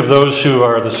 You think of those who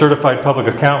are the certified public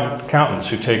accountants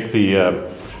who take the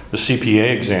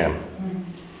CPA exam.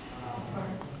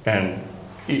 And,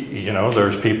 you know,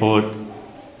 there's people that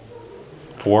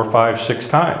 4, 5, 6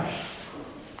 times.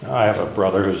 I have a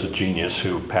brother who's a genius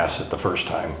who passed it the first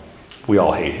time. We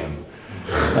all hate him.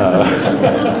 I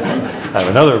have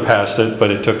another who passed it,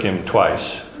 but it took him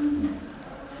twice.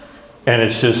 And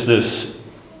it's just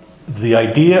the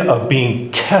idea of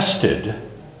being tested.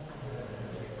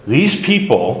 These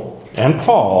people and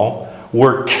Paul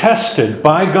were tested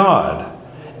by God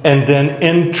and then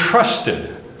entrusted.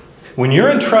 When you're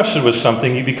entrusted with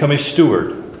something, you become a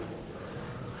steward.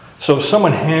 So if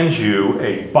someone hands you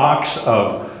a box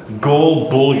of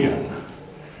gold bullion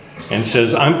and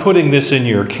says, I'm putting this in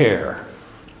your care.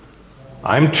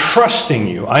 I'm trusting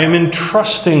you. I am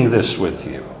entrusting this with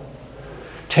you.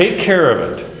 Take care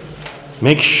of it.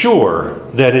 Make sure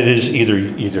that it is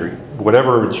either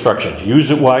whatever instructions, use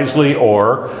it wisely,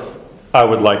 or I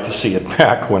would like to see it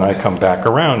back when I come back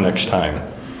around next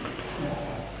time.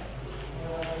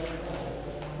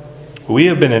 We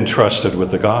have been entrusted with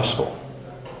the gospel.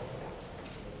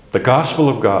 The gospel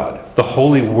of God, the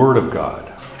holy word of God.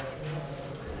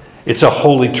 It's a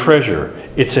holy treasure.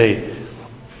 It's a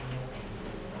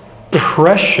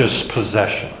precious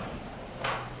possession.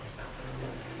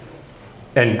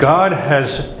 And God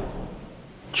has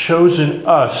chosen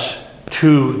us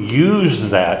to use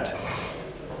that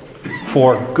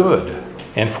for good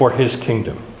and for his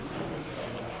kingdom.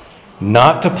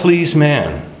 Not to please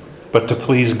man, but to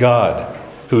please God,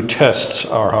 who tests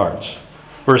our hearts.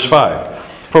 Verse 5,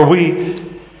 for we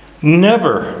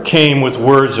never came with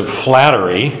words of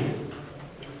flattery.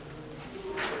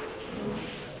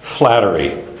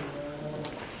 Flattery.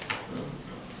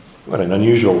 What an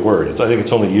unusual word. I think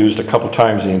it's only used a couple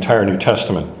times in the entire New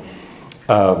Testament.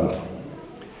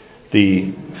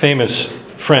 The famous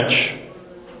French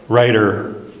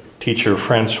writer, teacher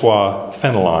Francois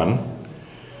Fenelon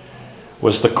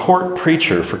was the court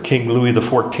preacher for King Louis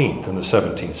XIV in the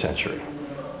 17th century.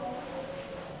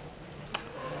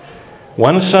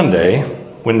 One Sunday,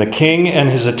 when the king and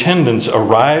his attendants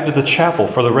arrived at the chapel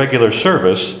for the regular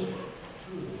service,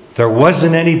 there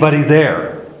wasn't anybody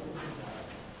there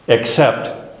except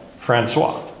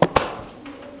Francois.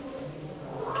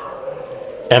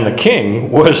 And the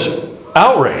king was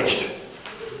outraged.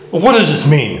 Well, what does this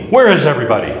mean? Where is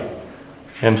everybody?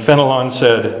 And Fenelon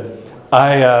said,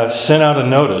 I sent out a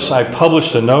notice. I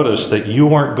published a notice that you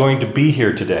weren't going to be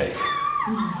here today.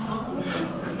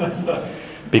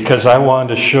 Because I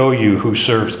wanted to show you who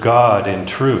serves God in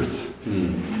truth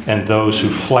and those who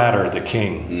flatter the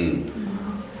king.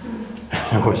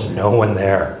 There was no one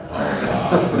there.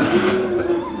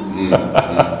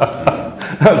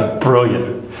 That was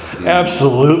brilliant.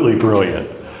 Absolutely brilliant.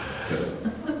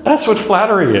 That's what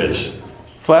flattery is.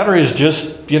 Flattery is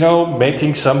just,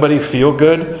 making somebody feel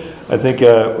good. I think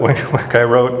one guy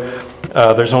wrote,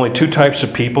 there's only two types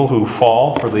of people who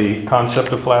fall for the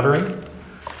concept of flattery.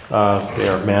 They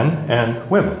are men and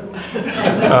women.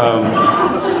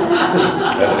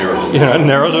 It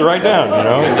narrows it right down.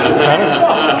 It's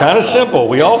kind of simple.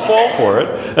 We all fall for it.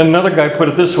 And another guy put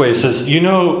it this way. He says,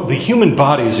 the human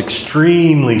body is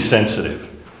extremely sensitive.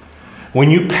 When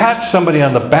you pat somebody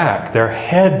on the back, their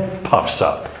head puffs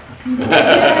up.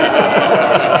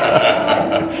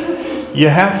 You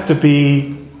have to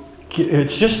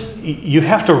you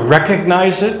have to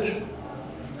recognize it.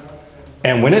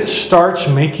 And when it starts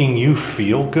making you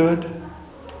feel good,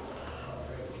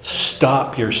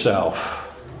 stop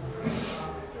yourself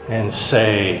and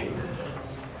say,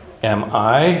 am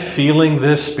I feeling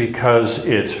this because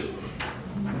it's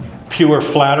pure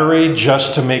flattery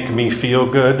just to make me feel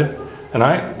good? And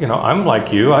I'm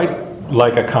like you. I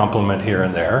like a compliment here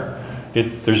and there.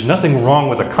 There's nothing wrong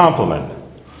with a compliment.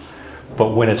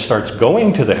 But when it starts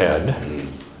going to the head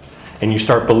and you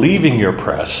start believing your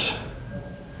press,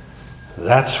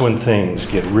 that's when things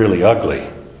get really ugly.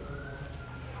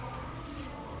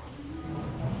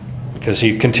 Because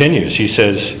he continues, he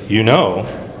says, we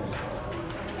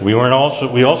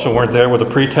also weren't there with a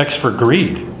pretext for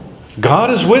greed.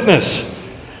 God is witness.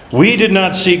 We did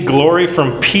not seek glory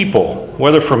from people,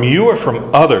 whether from you or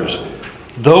from others,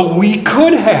 though we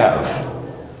could have.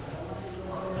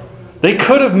 They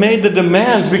could have made the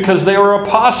demands because they were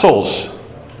apostles.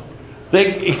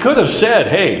 He could have said,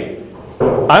 hey,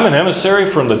 I'm an emissary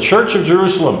from the Church of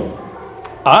Jerusalem.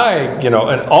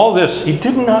 And all this. He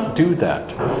did not do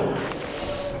that.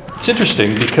 It's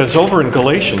interesting because over in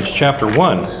Galatians chapter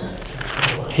 1,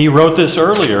 he wrote this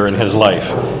earlier in his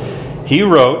life. He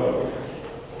wrote,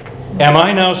 am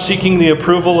I now seeking the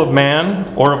approval of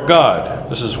man or of God?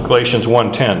 This is Galatians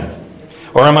 1:10.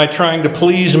 Or am I trying to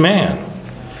please man?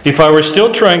 If I were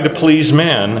still trying to please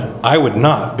man, I would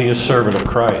not be a servant of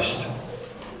Christ.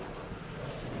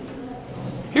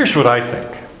 Here's what I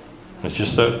think. It's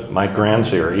just my grand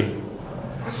theory.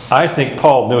 I think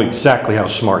Paul knew exactly how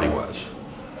smart he was.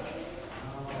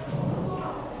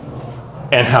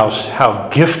 And how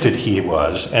gifted he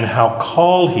was, and how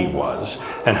called he was,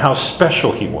 and how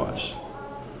special he was.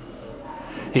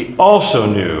 He also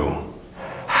knew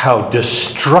how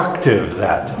destructive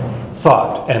that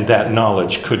thought and that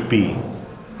knowledge could be.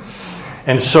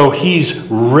 And so he's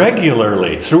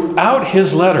regularly, throughout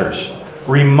his letters,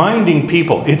 reminding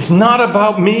people, it's not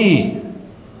about me.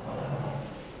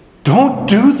 Don't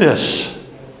do this.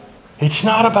 It's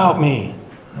not about me.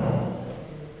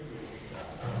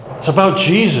 It's about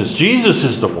Jesus. Jesus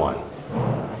is the one.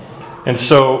 And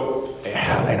so,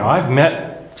 I've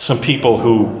met some people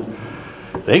who,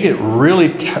 they get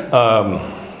really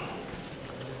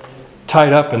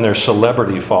tied up in their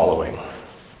celebrity following.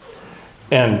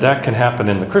 And that can happen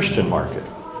in the Christian market.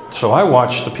 So I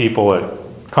watch the people at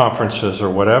conferences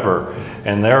or whatever,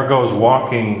 and there goes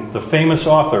walking, the famous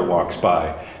author walks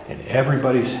by, and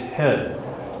everybody's head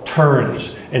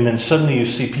turns, and then suddenly you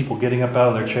see people getting up out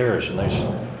of their chairs, and they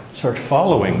start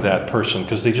following that person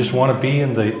because they just want to be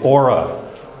in the aura.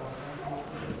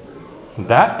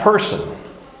 That person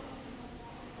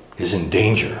is in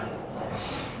danger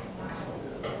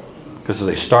because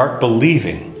they start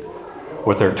believing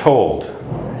what they're told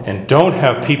and don't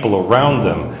have people around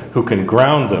them who can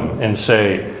ground them and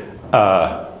say,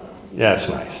 yeah, it's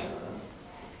nice,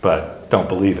 but don't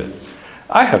believe it.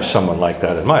 I have someone like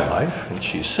that in my life, and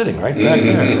she's sitting right back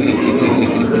there.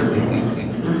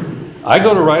 I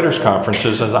go to writers'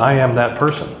 conferences as I am that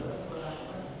person.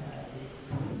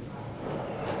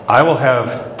 I will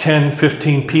have 10,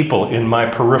 15 people in my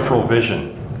peripheral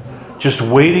vision, just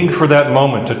waiting for that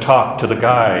moment to talk to the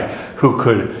guy who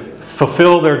could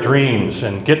fulfill their dreams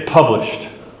and get published.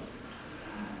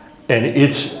 And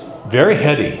it's very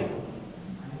heady.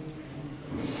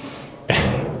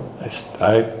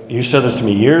 You said this to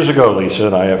me years ago, Lisa,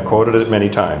 and I have quoted it many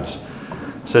times.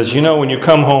 It says, you know, when you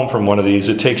come home from one of these,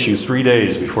 it takes you 3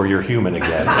 days before you're human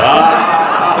again.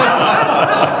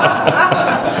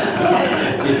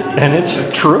 And it's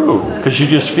true, because you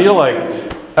just feel like,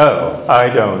 oh, I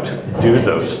don't do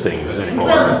those things anymore.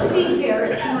 Well, to be fair,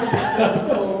 it's more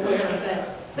physical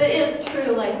aware, but it's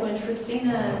true, like when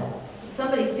Tristina,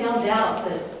 somebody found out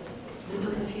that, this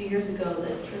was a few years ago,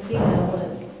 that Tristina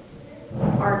was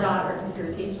our daughter,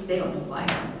 her teacher, they don't know why.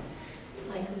 It's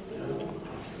like,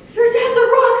 your dad's a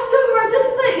rock star, this,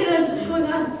 that, you know, just going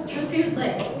on. Tristina's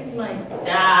like, he's my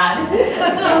dad.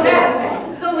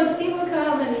 So when Steve would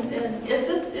come, and it's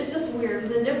just weird.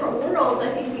 Because in different worlds,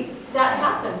 I think that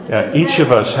happens. Yeah, each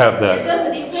of us have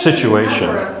that situation.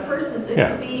 It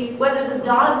could be whether the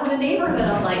dogs in the neighborhood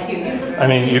don't like you. I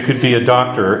mean, you could be a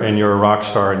doctor and you're a rock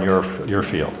star in your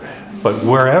field. But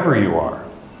wherever you are,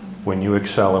 when you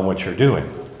excel in what you're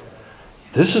doing,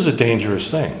 this is a dangerous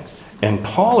thing. And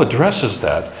Paul addresses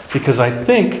that because I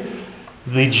think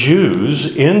the Jews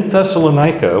in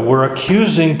Thessalonica were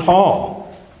accusing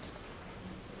Paul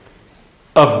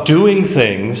of doing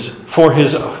things for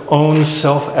his own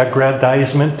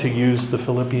self-aggrandizement, to use the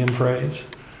Philippian phrase.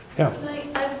 Yeah.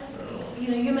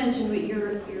 You mentioned what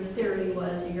your theory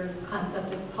was, or your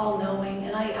concept of Paul knowing,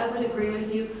 and I would agree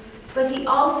with you. But he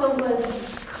also was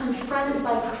confronted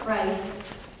by Christ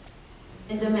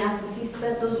in Damascus. He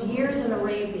spent those years in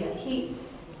Arabia. He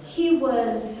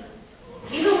was,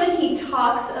 even when he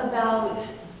talks about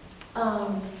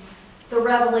the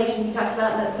revelation, he talks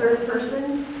about in the third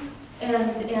person,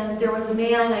 and there was a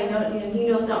man, I know, he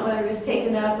knows not whether he was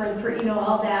taken up or,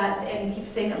 all that, and he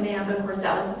keeps saying a man, but of course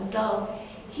that was himself.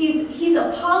 He's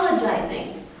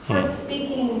apologizing for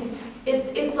speaking.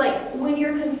 It's like when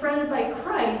you're confronted by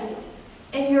Christ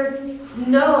and you're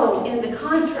in the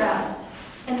contrast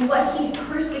and what he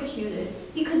persecuted,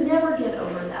 he could never get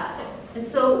over that. And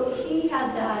so he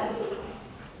had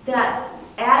that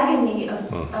agony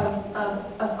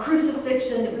of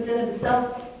crucifixion within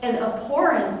himself and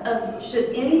abhorrence of, should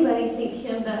anybody think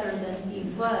him better than he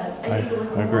was. I think it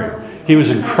was I agree. He was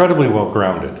incredibly well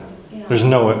grounded. Yeah. There's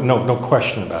no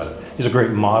question about it. He's a great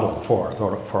model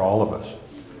for all of us.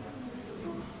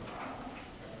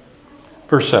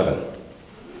 Verse 7.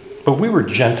 But we were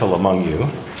gentle among you,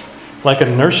 like a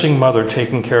nursing mother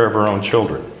taking care of her own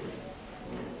children.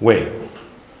 Wait.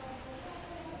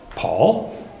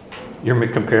 Paul? You're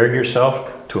comparing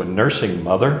yourself to a nursing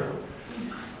mother?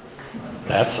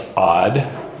 That's odd.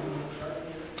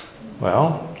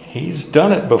 Well, he's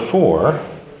done it before.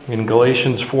 In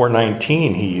Galatians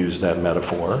 4:19, he used that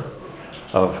metaphor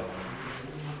of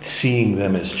seeing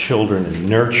them as children and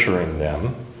nurturing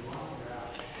them.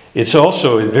 It's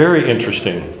also very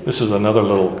interesting. This is another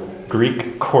little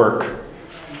Greek quirk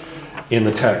in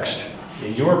the text.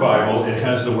 In your Bible, it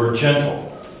has the word gentle.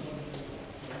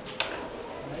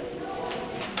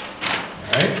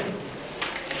 Right?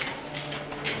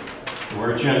 The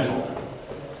word gentle.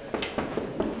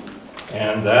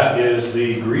 And that is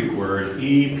the Greek word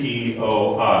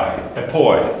epoi,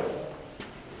 epoi.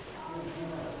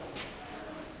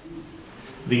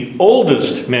 The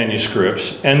oldest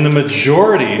manuscripts, and the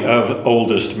majority of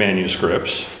oldest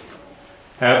manuscripts,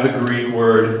 have the Greek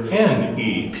word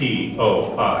nepoi,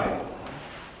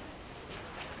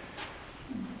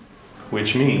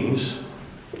 which means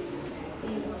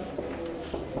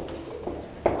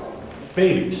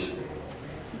babies.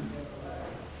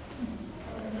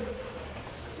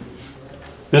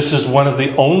 This is one of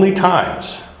the only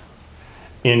times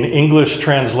in English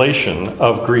translation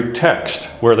of Greek text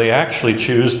where they actually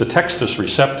choose the Textus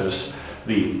Receptus,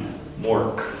 the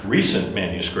more recent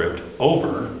manuscript,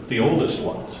 over the oldest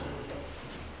ones.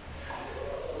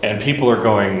 And people are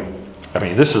going,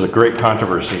 this is a great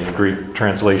controversy in the Greek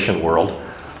translation world.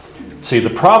 See, the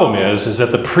problem is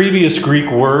that the previous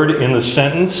Greek word in the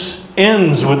sentence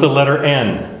ends with the letter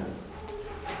N.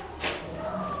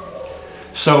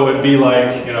 So it'd be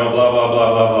like, blah, blah, blah,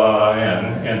 blah, blah, N,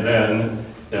 and then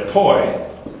epoi.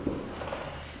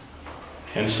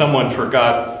 And someone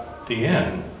forgot the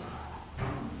N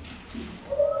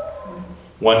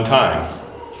one time.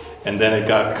 And then it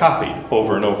got copied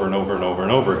over and over and over and over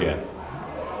and over again.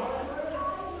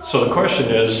 So the question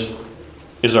is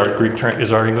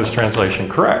our English translation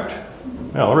correct?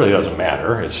 Well, it really doesn't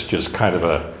matter. It's just kind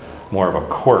of more of a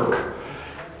quirk.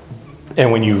 And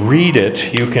when you read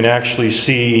it, you can actually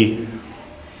see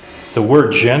the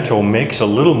word gentle makes a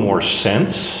little more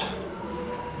sense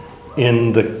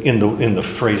in the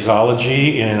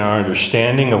phraseology, in our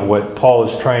understanding of what Paul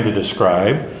is trying to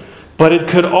describe. But it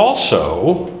could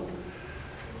also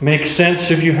make sense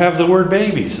if you have the word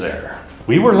babies there.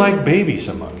 We were like babies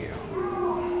among you.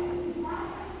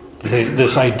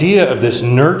 This idea of this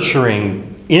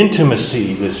nurturing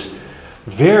intimacy, this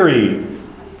very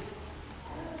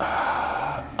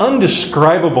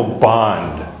undescribable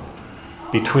bond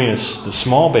between the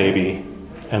small baby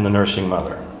and the nursing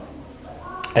mother.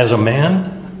 As a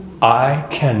man, I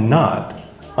cannot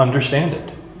understand it.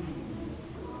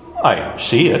 I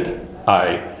see it,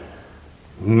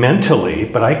 mentally,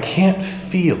 but I can't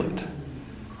feel it.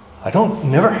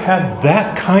 Never had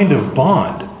that kind of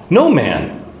bond. No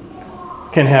man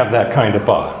can have that kind of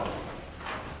bond.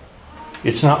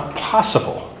 It's not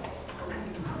possible.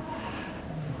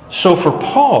 So for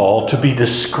Paul to be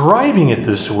describing it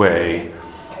this way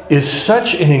is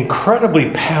such an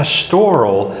incredibly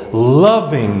pastoral,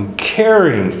 loving,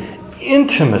 caring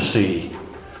intimacy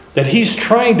that he's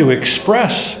trying to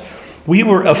express. We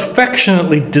were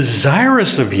affectionately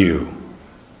desirous of you.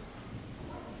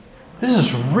 This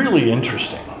is really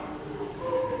interesting.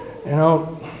 You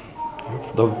know,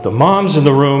 the moms in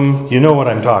the room, you know what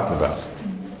I'm talking about.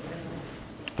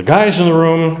 The guys in the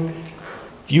room,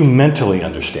 you mentally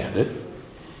understand it,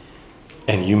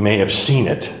 and you may have seen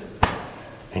it,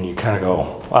 and you kind of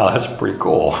go, wow, that's pretty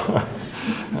cool.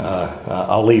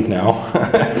 I'll leave now.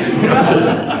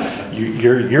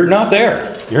 You're not there.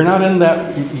 You're not in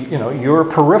that, you're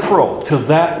peripheral to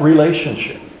that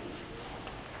relationship.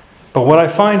 But what I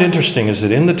find interesting is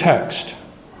that in the text,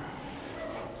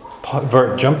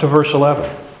 jump to verse 11.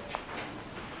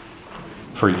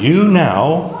 For you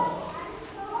now,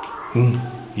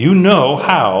 you know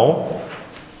how,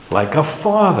 like a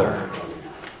father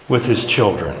with his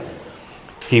children.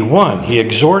 He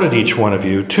exhorted each one of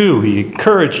you. 2, he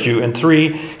encouraged you. And 3,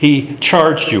 he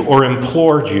charged you or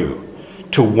implored you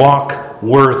to walk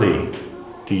worthy,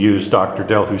 to use Dr.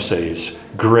 Del Husse's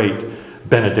great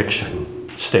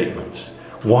benediction statements.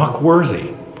 Walk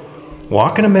worthy.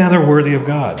 Walk in a manner worthy of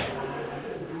God.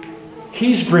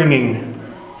 He's bringing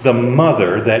the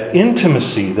mother, that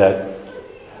intimacy, that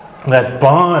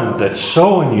bond that's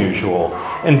so unusual.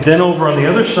 And then over on the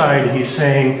other side, he's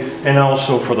saying, and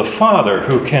also for the father,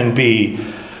 who can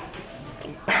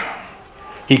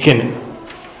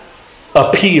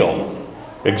appeal,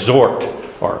 exhort,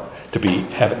 or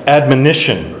have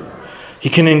admonition. He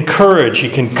can encourage, he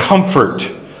can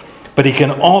comfort, but he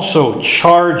can also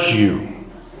charge you,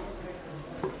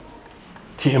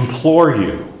 to implore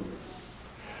you.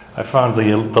 I found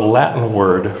the Latin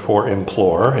word for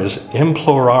implore is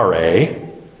implorare,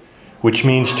 which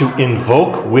means to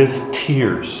invoke with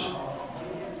tears.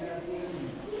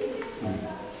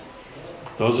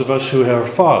 Those of us who have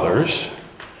fathers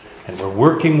and we're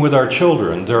working with our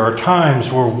children, there are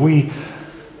times where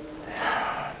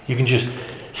you can just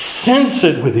sense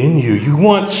it within you. You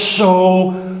want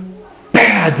so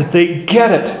bad that they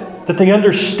get it, that they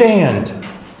understand.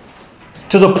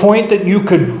 To the point that you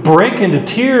could break into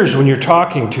tears when you're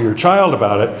talking to your child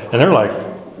about it, and they're like,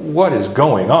 what is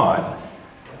going on?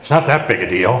 It's not that big a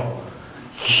deal.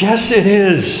 Yes, it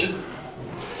is.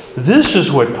 This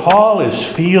is what Paul is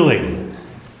feeling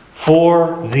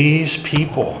for these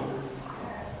people.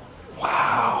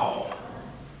 Wow.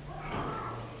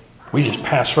 We just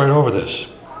passed right over this.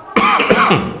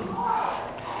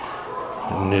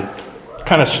 And it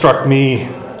kind of struck me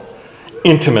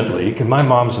intimately, because my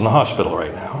mom's in the hospital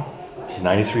right now. She's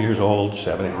 93 years old. She's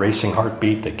having a racing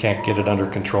heartbeat. They can't get it under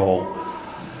control.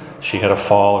 She had a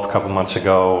fall a couple months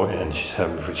ago, and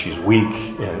she's weak.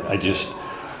 And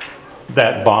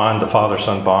that bond, the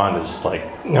father-son bond, is like,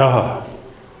 ugh.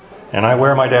 And I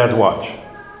wear my dad's watch,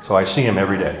 so I see him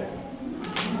every day.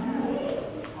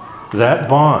 That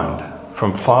bond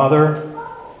from father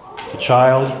to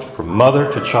child, from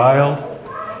mother to child,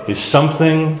 is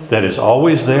something that is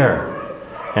always there.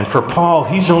 And for Paul,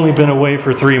 he's only been away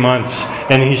for 3 months,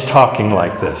 and he's talking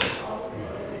like this.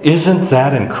 Isn't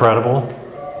that incredible?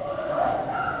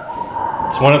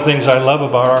 It's one of the things I love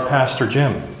about our Pastor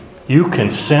Jim. You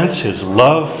can sense his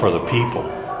love for the people,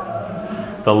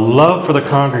 the love for the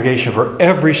congregation, for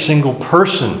every single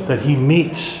person that he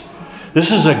meets.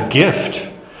 This is a gift,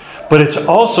 but it's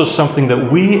also something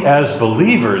that we as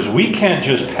believers, we can't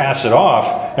just pass it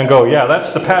off and go, yeah,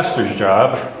 that's the pastor's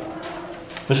job.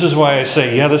 This is why I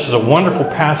say, yeah, this is a wonderful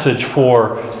passage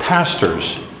for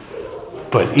pastors.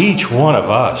 But each one of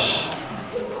us,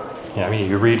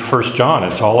 you read 1 John,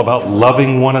 it's all about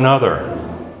loving one another.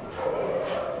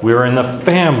 We're in the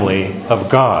family of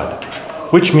God,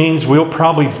 which means we'll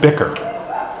probably bicker.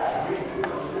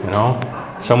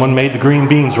 Someone made the green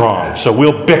beans wrong, so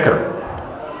we'll bicker.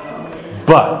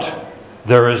 But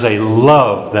There is a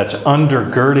love that's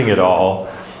undergirding it all,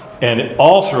 and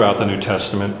all throughout the New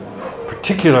Testament,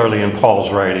 particularly in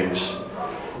Paul's writings,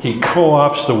 he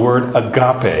co-opts the word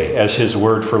agape as his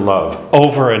word for love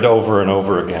over and over and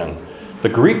over again. The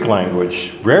Greek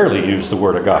language rarely used the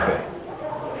word agape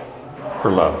for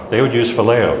love. They would use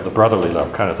phileo, the brotherly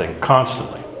love kind of thing,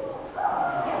 constantly.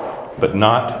 But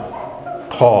not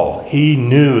Paul. He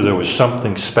knew there was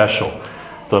something special.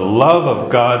 The love of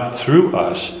God through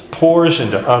us pours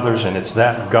into others, and it's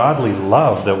that godly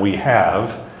love that we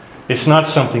have. It's not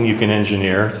something you can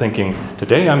engineer thinking,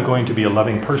 today I'm going to be a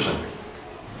loving person.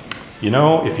 You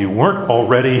know, if you weren't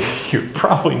already, you're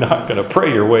probably not going to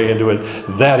pray your way into it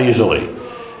that easily.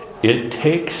 It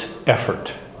takes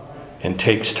effort and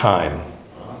takes time.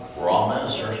 We're all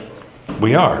ministers.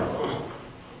 We are.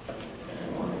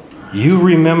 You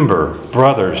remember,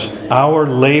 brothers, our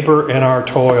labor and our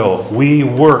toil. We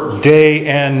work day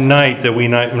and night that we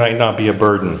might not be a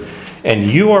burden.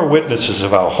 And you are witnesses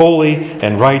of how holy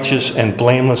and righteous and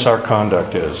blameless our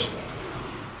conduct is.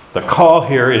 The call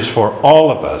here is for all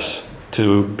of us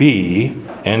to be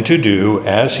and to do,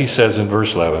 as he says in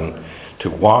verse 11, to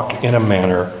walk in a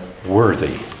manner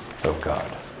worthy of God.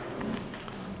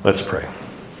 Let's pray.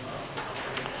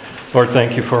 Lord,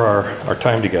 thank you for our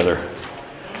time together.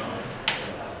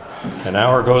 An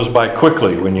hour goes by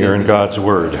quickly when you're in God's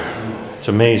Word. It's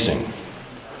amazing.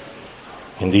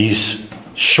 And these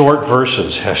short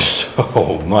verses have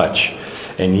so much,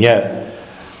 and yet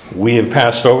we have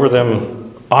passed over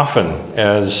them often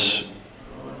as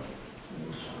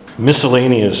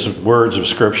miscellaneous words of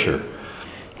Scripture.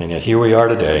 And yet here we are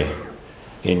today,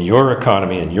 in your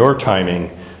economy, in your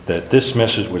timing, that this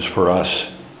message was for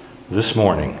us this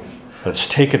morning. Let's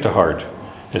take it to heart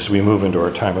as we move into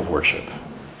our time of worship.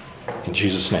 In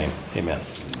Jesus' name, amen.